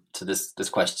nicely to this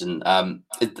question.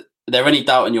 Is there any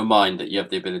doubt in your mind that you have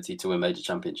the ability to win major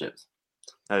championships?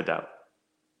 No doubt.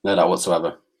 No doubt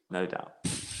whatsoever. No doubt.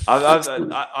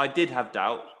 I did have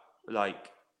doubt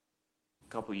like a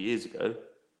couple of years ago.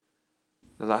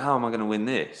 I was like, how am I going to win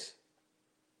this?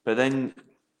 But then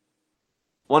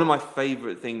one of my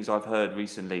favorite things I've heard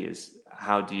recently is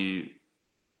how do you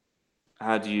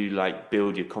like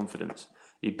build your confidence?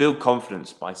 You build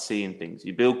confidence by seeing things.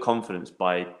 You build confidence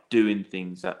by doing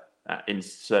things in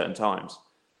certain times.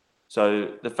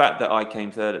 So the fact that I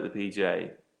came third at the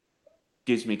PGA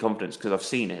gives me confidence because I've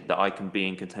seen it, that I can be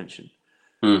in contention.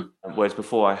 Whereas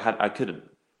before I couldn't.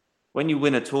 When you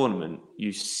win a tournament,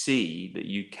 you see that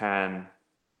you can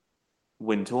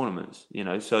win tournaments,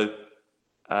 So,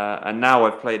 and now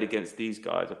I've played against these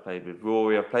guys. I've played with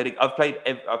Rory. I've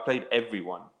played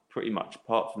everyone pretty much,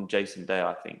 apart from Jason Day.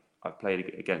 I think I've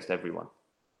played against everyone,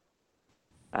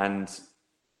 and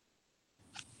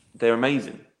they're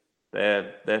amazing.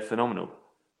 They're phenomenal.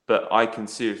 But I can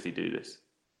seriously do this.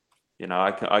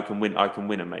 I can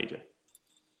win a major.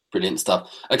 Brilliant stuff.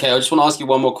 Okay, I just want to ask you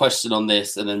one more question on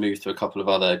this and then move to a couple of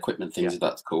other equipment things, if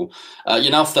that's cool.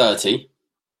 You're now 30.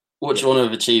 What do you want to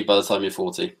have achieved by the time you're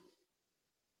 40?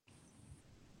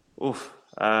 Oof.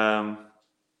 I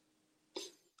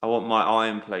want my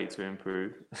iron play to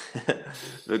improve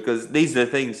because these are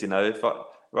the things, if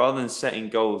rather than setting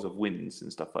goals of wins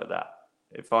and stuff like that,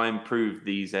 if I improve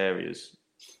these areas,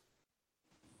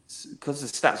 because the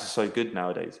stats are so good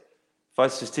nowadays, if I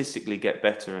statistically get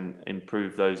better and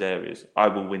improve those areas, I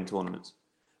will win tournaments.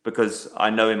 Because I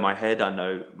know in my head, I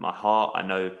know my heart, I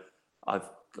know I've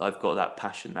got that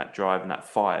passion, that drive, and that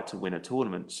fire to win a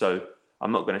tournament. So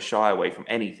I'm not going to shy away from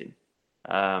anything.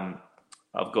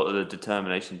 I've got the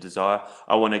determination, desire.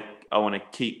 I want to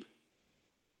keep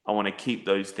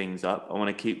those things up. I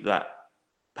want to keep that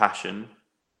passion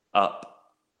up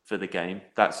for the game.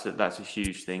 That's a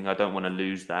huge thing. I don't want to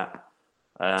lose that.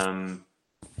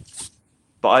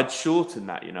 But I'd shorten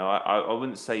that, I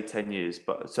wouldn't say 10 years,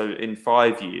 but so in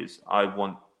 5 years, I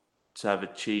want to have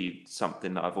achieved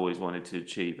something that I've always wanted to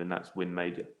achieve, and that's win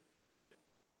major.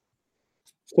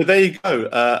 So there you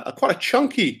go. Quite a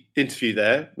chunky interview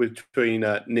there between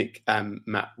Nick and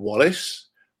Matt Wallace.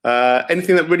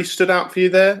 Anything that really stood out for you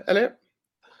there, Elliot?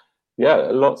 Yeah,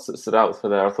 lots that stood out for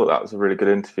there. I thought that was a really good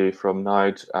interview from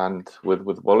Nige and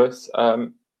with Wallace.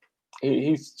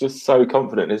 He's just so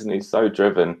confident, isn't he? So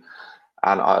driven.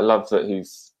 And I love that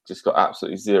he's just got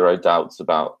absolutely zero doubts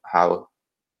about how,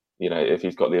 if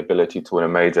he's got the ability to win a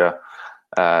major.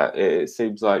 It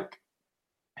seems like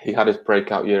he had his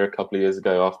breakout year a couple of years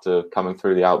ago after coming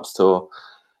through the Alps Tour,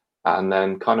 and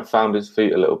then kind of found his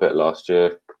feet a little bit last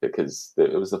year because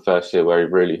it was the first year where he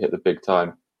really hit the big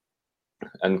time.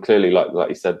 And clearly, like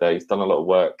you said there, he's done a lot of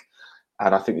work,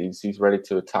 and I think he's ready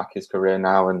to attack his career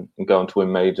now and go on to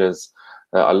win majors.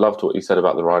 I loved what you said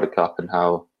about the Ryder Cup and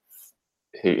how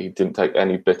he didn't take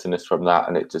any bitterness from that,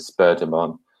 and it just spurred him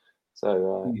on.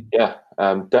 So,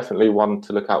 definitely one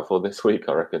to look out for this week,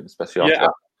 I reckon, especially after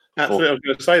that. Absolutely, I was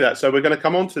going to say that. So we're going to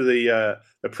come on to the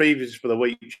previews for the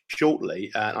week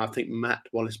shortly, and I think Matt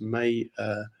Wallace may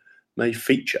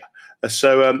feature.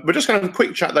 So we're just going to have a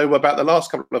quick chat, though, about the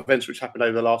last couple of events which happened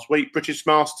over the last week. British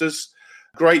Masters,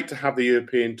 great to have the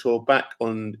European Tour back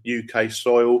on UK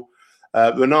soil.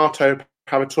 Renato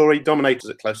Paratori dominated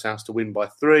at Close House to win by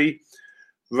 3.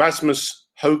 Rasmus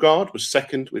Højgaard was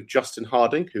second with Justin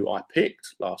Harding, who I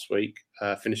picked last week,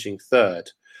 finishing 3rd.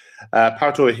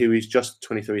 Paratori, who is just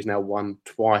 23, has now won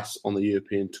twice on the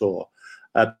European Tour.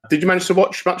 Did you manage to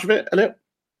watch much of it, Elliot?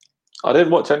 I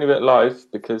didn't watch any of it live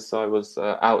because I was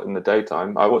out in the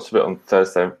daytime. I watched a bit on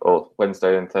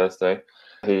Wednesday and Thursday.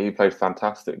 He played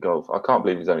fantastic golf. I can't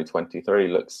believe he's only 23.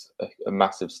 He looks a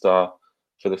massive star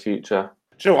for the future.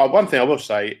 Do you know what? One thing I will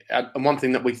say, and one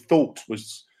thing that we thought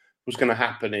was going to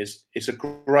happen is it's a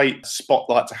great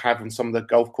spotlight to have on some of the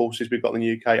golf courses we've got in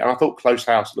the UK. And I thought Close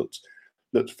House looked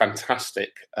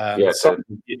fantastic.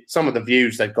 Some of the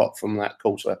views they've got from that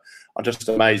course are just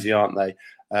amazing, aren't they?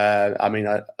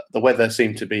 The weather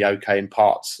seemed to be okay in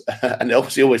parts, and it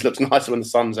obviously always looks nicer when the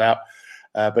sun's out.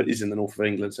 But it is in the north of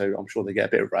England, so I'm sure they get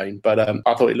a bit of rain. But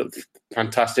I thought it looked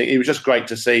fantastic. It was just great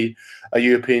to see a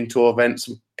European Tour event,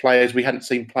 some players we hadn't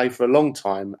seen play for a long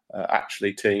time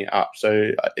actually teeing it up.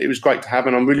 So it was great to have,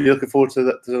 and I'm really looking forward to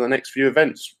the next few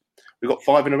events. We've got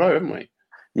 5 in a row, haven't we?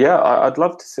 Yeah, I'd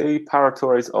love to see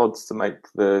Paratori's odds to make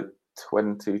the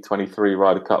 2023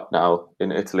 Ryder Cup now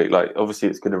in Italy. Like, obviously,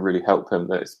 it's going to really help him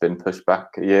that it's been pushed back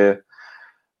a year,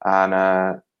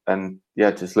 and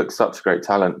just looks such great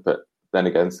talent. But then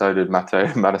again, so did Matteo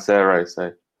Manassero.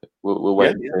 So we'll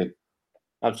wait and see.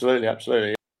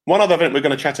 Absolutely. One other event we're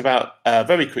going to chat about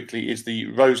very quickly is the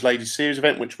Rose Ladies Series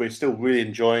event, which we're still really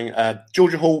enjoying.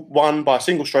 Georgia Hall won by a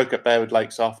single stroke at Bearwood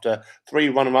Lakes after 3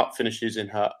 runner-up finishes in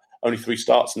her only 3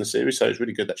 starts in the series, so it's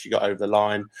really good that she got over the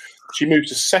line. She moved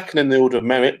to 2nd in the order of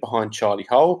merit behind Charlie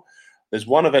Hull. There's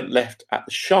 1 event left at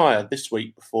the Shire this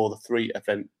week before the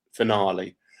 3-event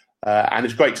finale. And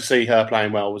it's great to see her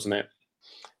playing well, wasn't it?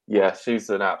 Yeah, she's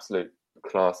an absolute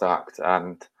class act,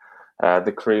 and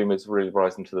the cream is really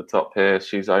rising to the top here.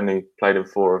 She's only played in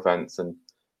 4 events, and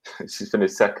she's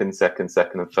finished second,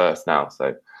 and first now.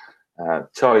 So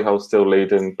Charlie Hull's still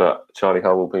leading, but Charlie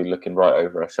Hull will be looking right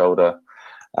over her shoulder.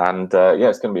 And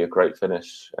it's going to be a great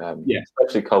finish,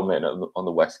 especially culminating on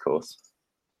the West Course.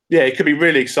 Yeah, it could be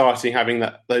really exciting having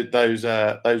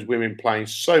those women playing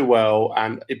so well,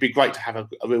 and it'd be great to have a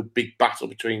real big battle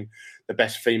between the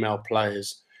best female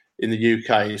players in the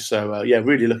UK. So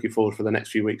really looking forward for the next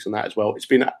few weeks on that as well. It's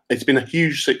been a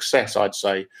huge success, I'd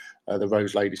say, the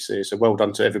Rose Ladies Series. So well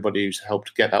done to everybody who's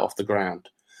helped get that off the ground.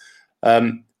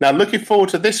 Now, looking forward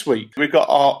to this week, we've got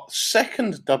our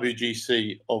 2nd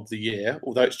WGC of the year,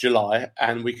 although it's July,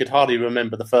 and we could hardly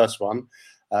remember the first one,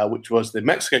 which was the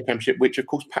Mexico Championship, which, of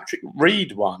course, Patrick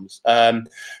Reed won.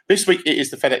 This week, it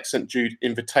is the FedEx St. Jude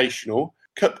Invitational.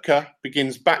 Koepka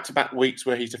begins back-to-back weeks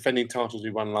where he's defending titles he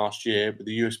won last year with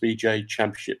the USBJ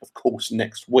Championship, of course,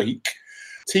 next week.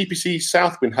 TPC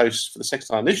Southwind hosts for the second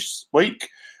time this week.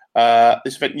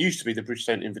 This event used to be the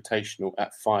Bridgestone Invitational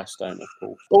at Firestone, of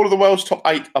course. All of the world's top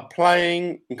 8 are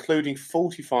playing, including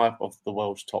 45 of the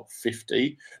world's top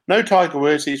 50. No Tiger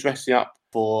Woods. He's resting up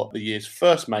for the year's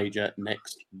first major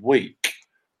next week.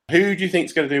 Who do you think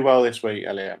is going to do well this week,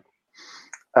 Elliot?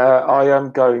 I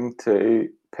am going to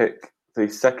pick the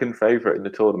second favourite in the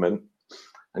tournament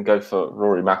and go for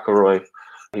Rory McIlroy.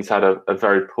 He's had a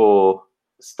very poor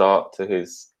start to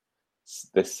this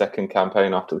second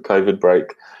campaign after the COVID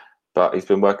break, but he's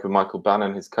been working with Michael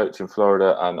Bannon, his coach in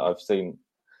Florida, and I've seen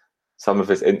some of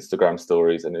his Instagram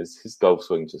stories, and his golf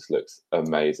swing just looks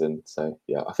amazing. So,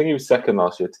 yeah, I think he was second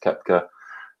last year to Koepka.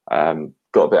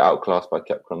 Got a bit outclassed by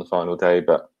Koepka on the final day,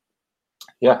 but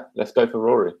yeah, let's go for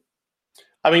Rory.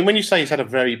 I mean, when you say he's had a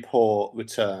very poor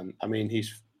return, I mean,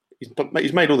 he's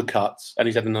made all the cuts and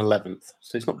he's had an 11th,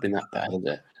 so it's not been that bad, is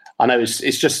it? I know it's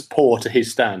just poor to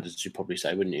his standards, you'd probably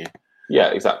say, wouldn't you? Yeah,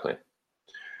 exactly.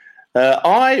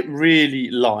 I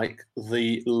really like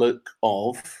the look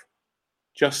of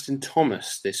Justin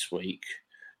Thomas this week,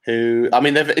 who, I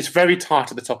mean, it's very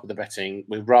tight at the top of the betting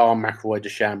with Rahm, McIlroy,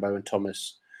 DeChambeau and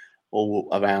Thomas all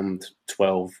around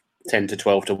 10 to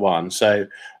 12 to 1. So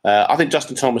I think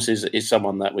Justin Thomas is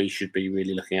someone that we should be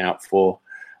really looking out for.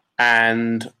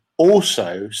 And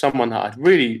also someone that I'd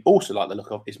really also like the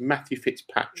look of is Matthew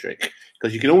Fitzpatrick,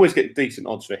 because you can always get decent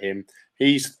odds for him.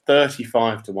 He's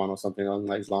 35 to 1 or something along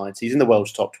those lines. He's in the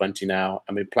world's top 20 now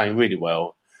and been playing really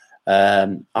well.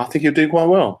 I think he'll do quite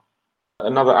well.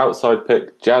 Another outside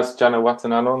pick, Jazz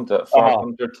Janawatananon at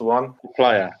 500 to 1.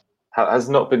 Player. Has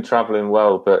not been travelling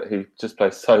well, but he just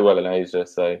plays so well in Asia,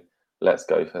 so let's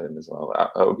go for him as well.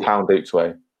 A pound each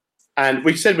way. And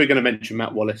we said we were going to mention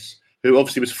Matt Wallace, who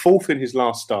obviously was fourth in his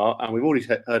last start, and we've already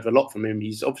heard a lot from him.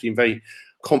 He's obviously in very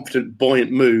confident,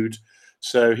 buoyant mood.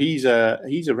 So he's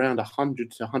around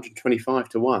 100 to 125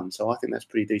 to 1. So I think that's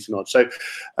pretty decent odds. So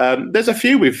there's a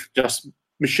few we've just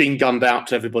machine gunned out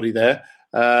to everybody there.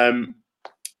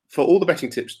 For all the betting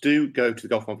tips, do go to the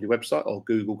Golf Monthly website or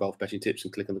Google Golf Betting Tips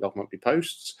and click on the Golf Monthly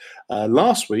posts.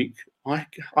 Last week, I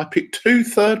picked 2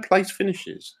 third-place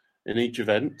finishes in each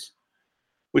event,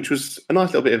 which was a nice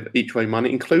little bit of each-way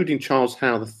money, including Charles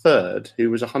Howe III, who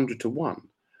was 100 to 1.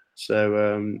 So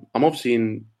I'm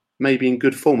obviously maybe in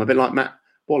good form, a bit like Matt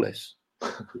Wallace,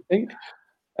 you think?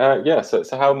 Yeah, so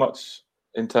how much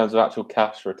in terms of actual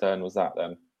cash return was that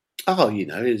then? Oh,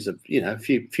 it's a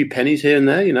few pennies here and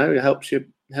there. It helps you.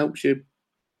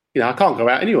 I can't go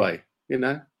out anyway.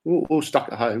 We're all stuck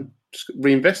at home, just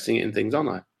reinvesting it in things, aren't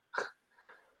I?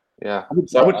 Yeah. I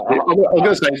was going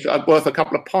to say it's worth a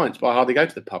couple of pints, but I hardly go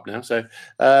to the pub now. So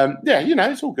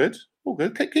it's all good. All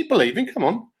good. Keep believing. Come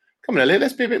on, Elliot.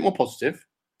 Let's be a bit more positive.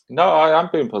 No, I am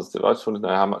being positive. I just want to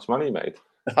know how much money you made.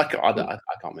 I can't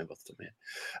remember off the top of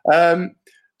my head.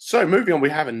 So moving on, we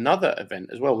have another event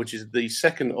as well, which is the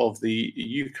second of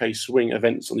the UK swing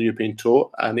events on the European Tour,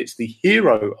 and it's the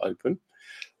Hero Open.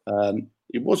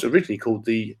 It was originally called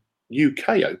the UK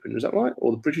Open, is that right?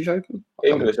 Or the British Open?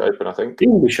 English Open, I think.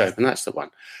 English Open, that's the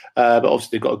one. But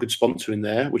obviously they've got a good sponsor in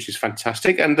there, which is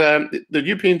fantastic. And the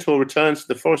European Tour returns to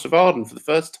the Forest of Arden for the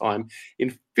first time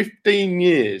in 15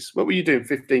 years. What were you doing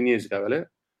 15 years ago, Elliot?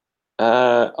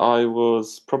 I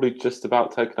was probably just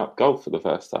about taking up golf for the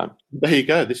first time. There you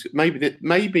go.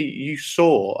 Maybe you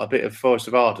saw a bit of Forest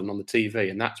of Arden on the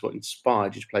TV, and that's what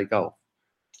inspired you to play golf.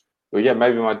 Well, yeah,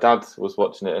 maybe my dad was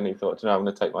watching it and he thought, I'm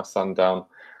going to take my son down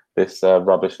this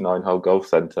rubbish 9-hole golf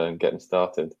centre and get him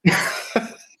started.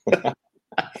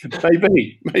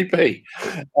 Maybe.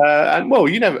 And well,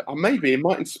 maybe it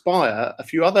might inspire a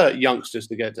few other youngsters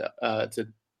to get to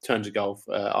turn to golf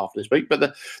after this week. But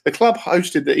the club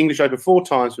hosted the English Open 4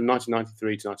 times from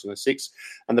 1993 to 1996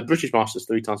 and the British Masters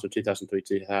 3 times from 2003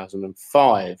 to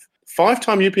 2005.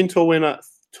 5-time European Tour winner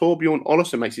Torbjorn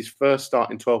Olesen makes his first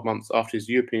start in 12 months after his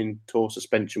European Tour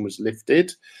suspension was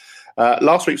lifted.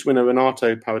 Last week's winner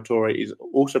Renato Paratore is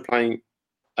also playing,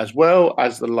 as well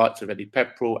as the likes of Eddie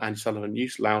Pepperell, Andy Sullivan,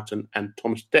 Hughes Loughton and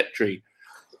Thomas Detry,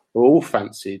 who are all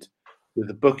fancied with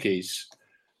the bookies.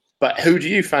 But who do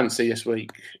you fancy this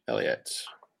week, Elliot?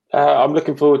 I'm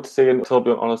looking forward to seeing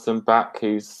Torbjorn Olesen back.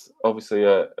 He's obviously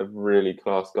a really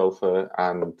class golfer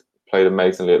and played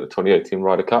amazingly at the 2018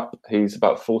 Ryder Cup. He's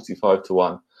about 45 to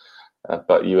 1,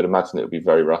 but you would imagine it would be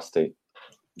very rusty.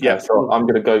 Yeah, so I'm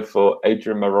going to go for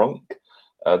Adrian Meronk,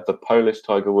 the Polish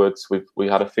Tiger Woods. We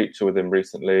had a feature with him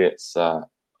recently. It's on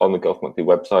the Golf Monthly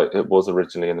website. It was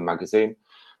originally in the magazine.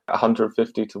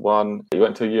 150 to 1. He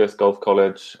went to a US golf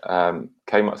college,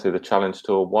 came up through the Challenge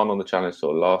Tour, won on the Challenge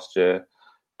Tour last year,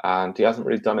 and he hasn't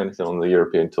really done anything on the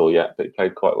European Tour yet, but he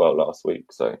played quite well last week.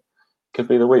 So could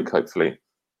be the week, hopefully.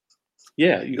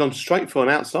 Yeah, you've gone straight for an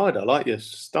outsider. I like your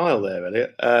style there,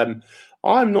 Elliot.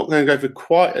 I'm not going to go for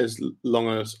quite as long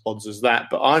as odds as that,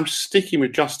 but I'm sticking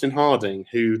with Justin Harding,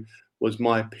 who was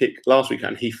my pick last week,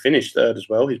 and he finished third as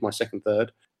well. He's my second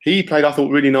third. He played, I thought,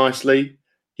 really nicely.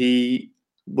 He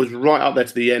was right up there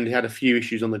to the end. He had a few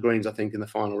issues on the greens, I think, in the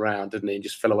final round, didn't he? And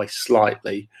just fell away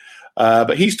slightly.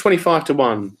 But he's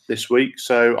 25-1 this week,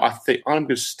 so I think I'm going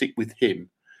to stick with him.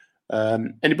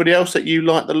 Anybody else that you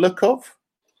like the look of?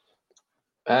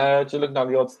 Just looking at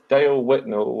the odds, Dale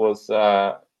Whitnell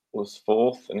was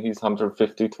fourth, and he's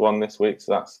 150-1 this week,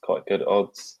 so that's quite good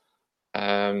odds.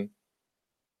 Yeah,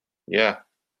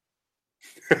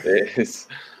 it's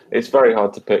very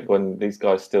hard to pick when these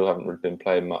guys still haven't really been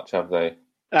playing much, have they?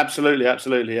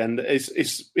 Absolutely, and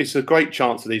it's a great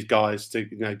chance for these guys to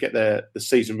get the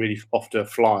season really off to a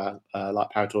flyer, like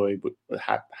Paratori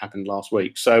happened last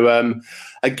week. So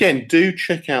again, do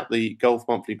check out the Golf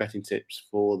Monthly betting tips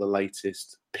for the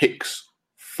latest picks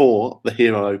for the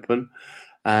Hero Open,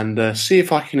 and see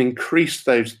if I can increase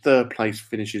those third place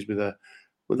finishes with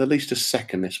at least a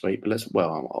second this week. But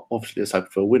obviously let's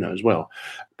hope for a winner as well.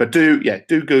 But do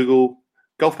Google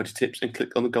Golf betting tips and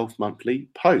click on the Golf Monthly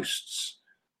posts.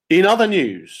 In other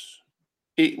news,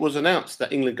 it was announced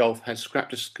that England Golf has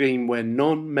scrapped a scheme where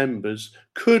non-members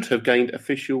could have gained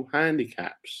official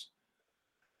handicaps.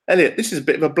 Elliot, this is a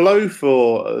bit of a blow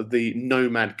for the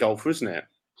nomad golfer, isn't it?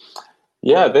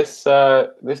 Yeah, this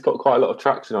got quite a lot of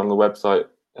traction on the website,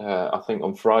 I think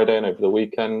on Friday and over the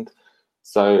weekend.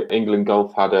 So England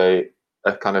Golf had a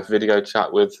kind of video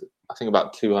chat with, I think,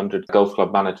 about 200 golf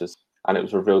club managers. And it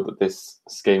was revealed that this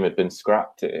scheme had been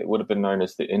scrapped. It would have been known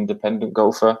as the independent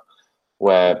golfer,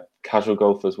 where casual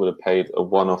golfers would have paid a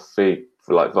one-off fee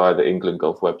via the England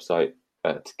Golf website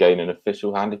to gain an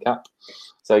official handicap.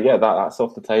 So yeah, that's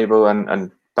off the table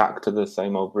and back to the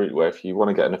same old route where if you want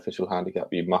to get an official handicap,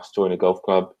 you must join a golf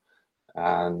club.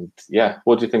 And yeah,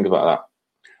 what do you think about that?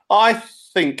 I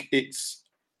think it's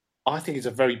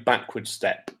a very backward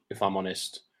step, if I'm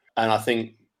honest, and I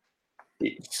think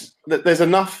there's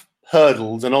enough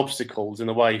hurdles and obstacles in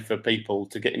the way for people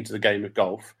to get into the game of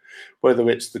golf, whether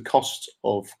it's the cost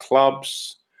of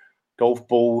clubs, golf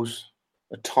balls,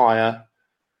 attire.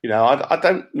 I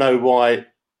don't know why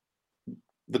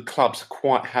the clubs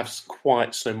have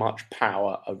quite so much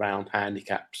power around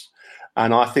handicaps.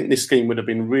 And I think this scheme would have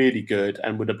been really good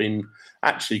and could have been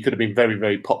very,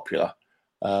 very popular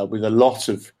with a lot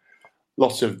of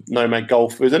nomad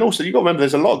golfers. And also, you've got to remember,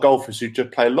 there's a lot of golfers who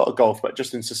just play a lot of golf, but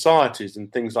just in societies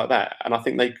and things like that. And I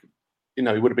think it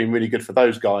would have been really good for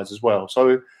those guys as well.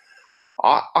 So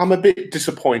I'm a bit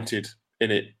disappointed in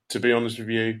it, to be honest with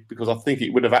you, because I think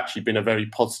it would have actually been a very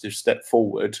positive step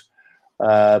forward.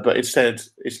 But instead,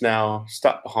 it's now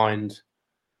stuck behind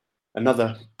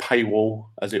another paywall,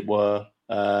 as it were.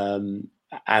 And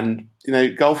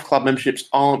golf club memberships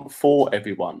aren't for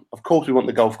everyone. Of course, we want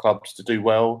the golf clubs to do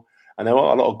well. And there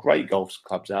are a lot of great golf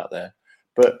clubs out there,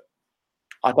 but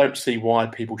I don't see why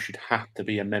people should have to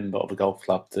be a member of a golf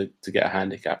club to get a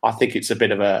handicap. I think it's a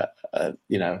bit of a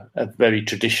very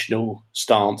traditional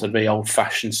stance, a very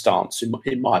old-fashioned stance,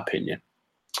 in my opinion.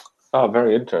 Oh,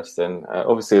 very interesting.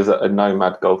 Obviously, as a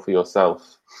nomad golfer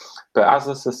yourself, but as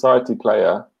a society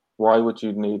player, why would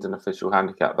you need an official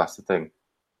handicap? That's the thing.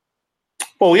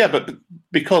 Well, yeah, but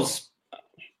because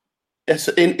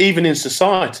even in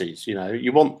societies,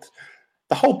 you want.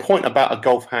 The whole point about a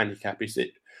golf handicap is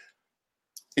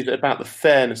about the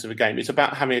fairness of a game. It's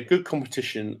about having a good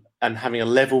competition and having a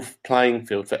level playing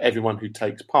field for everyone who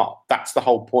takes part. That's the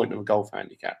whole point of a golf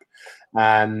handicap.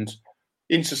 And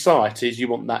in societies, you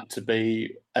want that to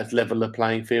be as level a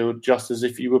playing field, just as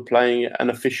if you were playing an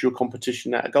official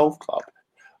competition at a golf club,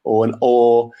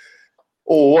 or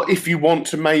if you want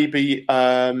to maybe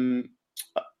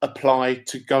apply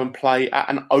to go and play at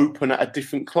an open at a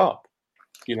different club.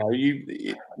 You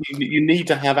need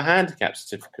to have a handicap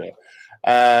certificate,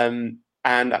 and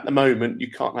at the moment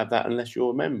you can't have that unless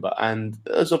you're a member. And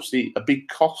there's obviously a big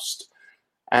cost,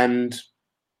 and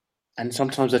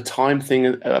sometimes a time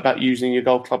thing about using your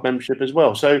golf club membership as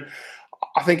well. So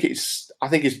I think it's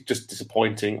just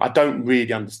disappointing. I don't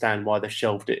really understand why they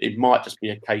shelved it. It might just be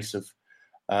a case of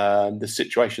the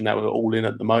situation that we're all in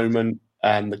at the moment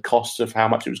and the costs of how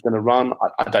much it was going to run.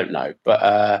 I don't know,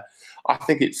 but I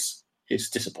think it's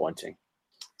disappointing.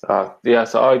 So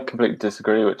I completely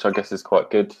disagree, which I guess is quite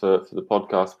good for the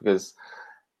podcast, because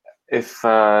if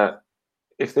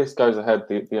this goes ahead,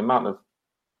 the amount of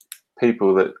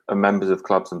people that are members of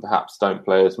clubs and perhaps don't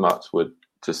play as much would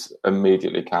just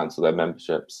immediately cancel their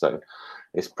memberships. So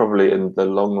it's probably in the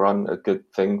long run a good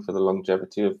thing for the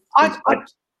longevity of these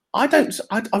clubs. I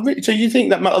really. So you think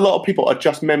that a lot of people are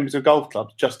just members of golf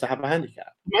clubs just to have a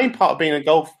handicap? The main part of being a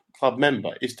golf club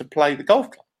member is to play the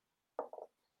golf club.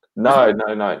 No.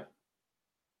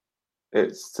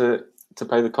 It's to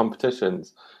play the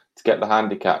competitions, to get the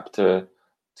handicap, to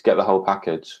get the whole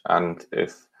package. And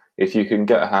if if you can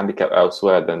get a handicap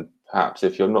elsewhere, then perhaps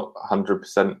if you're not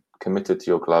 100% committed to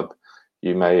your club,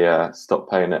 you may stop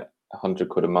paying it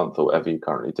 £100 a month or whatever you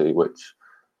currently do, which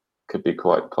could be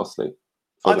quite costly.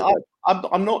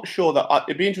 I'm not sure that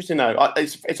it'd be interesting to know.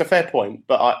 It's a fair point,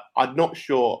 but I'm not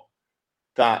sure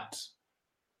that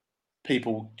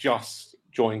people just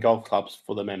join golf clubs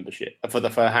for the membership,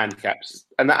 for handicaps,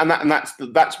 and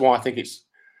that's why I think it's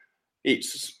a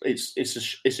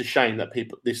shame that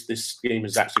this scheme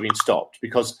has actually been stopped,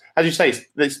 because, as you say,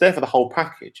 it's there for the whole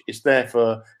package. It's there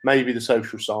for maybe the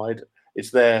social side.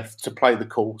 It's there to play the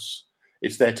course.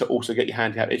 It's there to also get your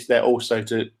handicap. It's there also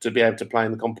to be able to play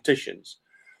in the competitions.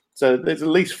 So there's at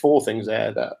least 4 things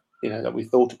there that we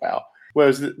thought about.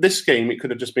 Whereas this scheme, it could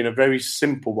have just been a very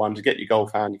simple one to get your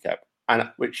golf handicap, and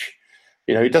which,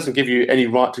 it doesn't give you any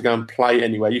right to go and play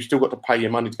anywhere. You've still got to pay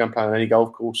your money to go and play on any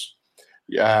golf course.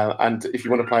 And if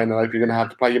you want to play in an Open, you're going to have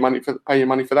to pay your money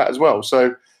for that as well.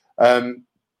 So, but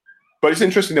it's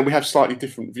interesting that we have slightly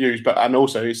different views. And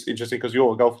also it's interesting because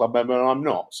you're a golf club member and I'm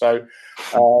not. So,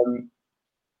 I'm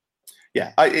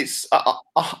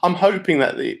hoping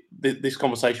that this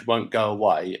conversation won't go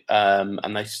away, and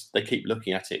they keep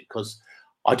looking at it, because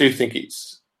I do think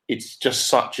it's just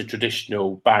such a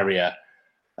traditional barrier,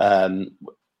 and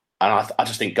I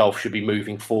just think golf should be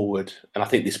moving forward, and I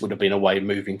think this would have been a way of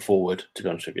moving forward, to be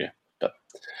honest with you. But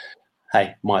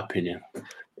hey, my opinion.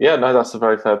 Yeah, no, that's a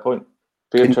very fair point.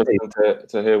 Be interesting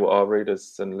to hear what our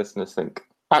readers and listeners think.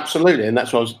 Absolutely, and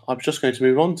that's what I was just going to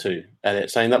move on to,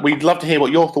 Elliot, saying that we'd love to hear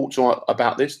what your thoughts are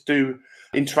about this. Do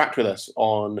interact with us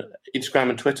on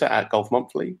Instagram and Twitter at Golf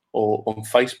Monthly, or on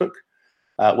Facebook,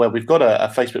 where we've got a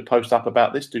Facebook post up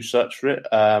about this. Do search for it,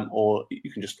 or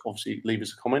you can just obviously leave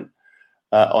us a comment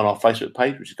on our Facebook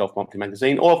page, which is Golf Monthly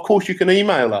Magazine. Or, of course, you can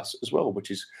email us as well,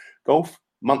 which is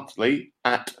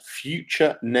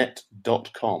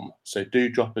golfmonthly@futurenet.com. So do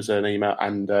drop us an email,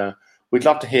 and we'd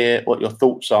love to hear what your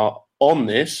thoughts are on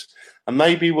this, and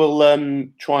maybe we'll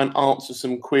try and answer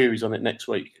some queries on it next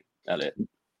week, Elliot.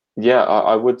 Yeah,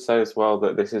 I would say as well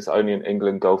that this is only an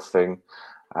England golf thing,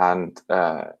 and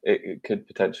it could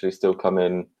potentially still come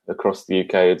in across the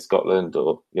UK and Scotland,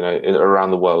 or around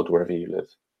the world, wherever you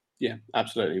live. Yeah,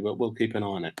 absolutely. We'll keep an eye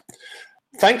on it.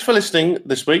 Thanks for listening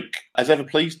this week. As ever,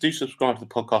 please do subscribe to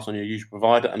the podcast on your usual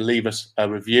provider and leave us a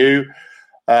review.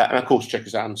 And of course, check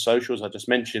us out on socials, I just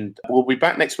mentioned. We'll be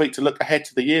back next week to look ahead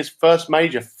to the year's first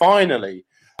major, finally,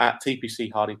 at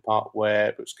TPC Harding Park,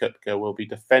 where Brooks Koepka will be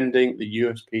defending the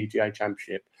US PGA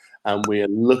Championship. And we are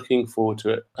looking forward to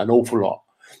it an awful lot.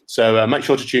 So make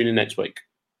sure to tune in next week.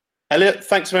 Elliot,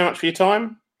 thanks very much for your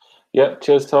time. Yeah,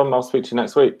 cheers, Tom. I'll speak to you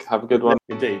next week. Have a good one.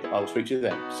 Indeed. I will speak to you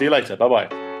then. See you later.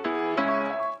 Bye-bye.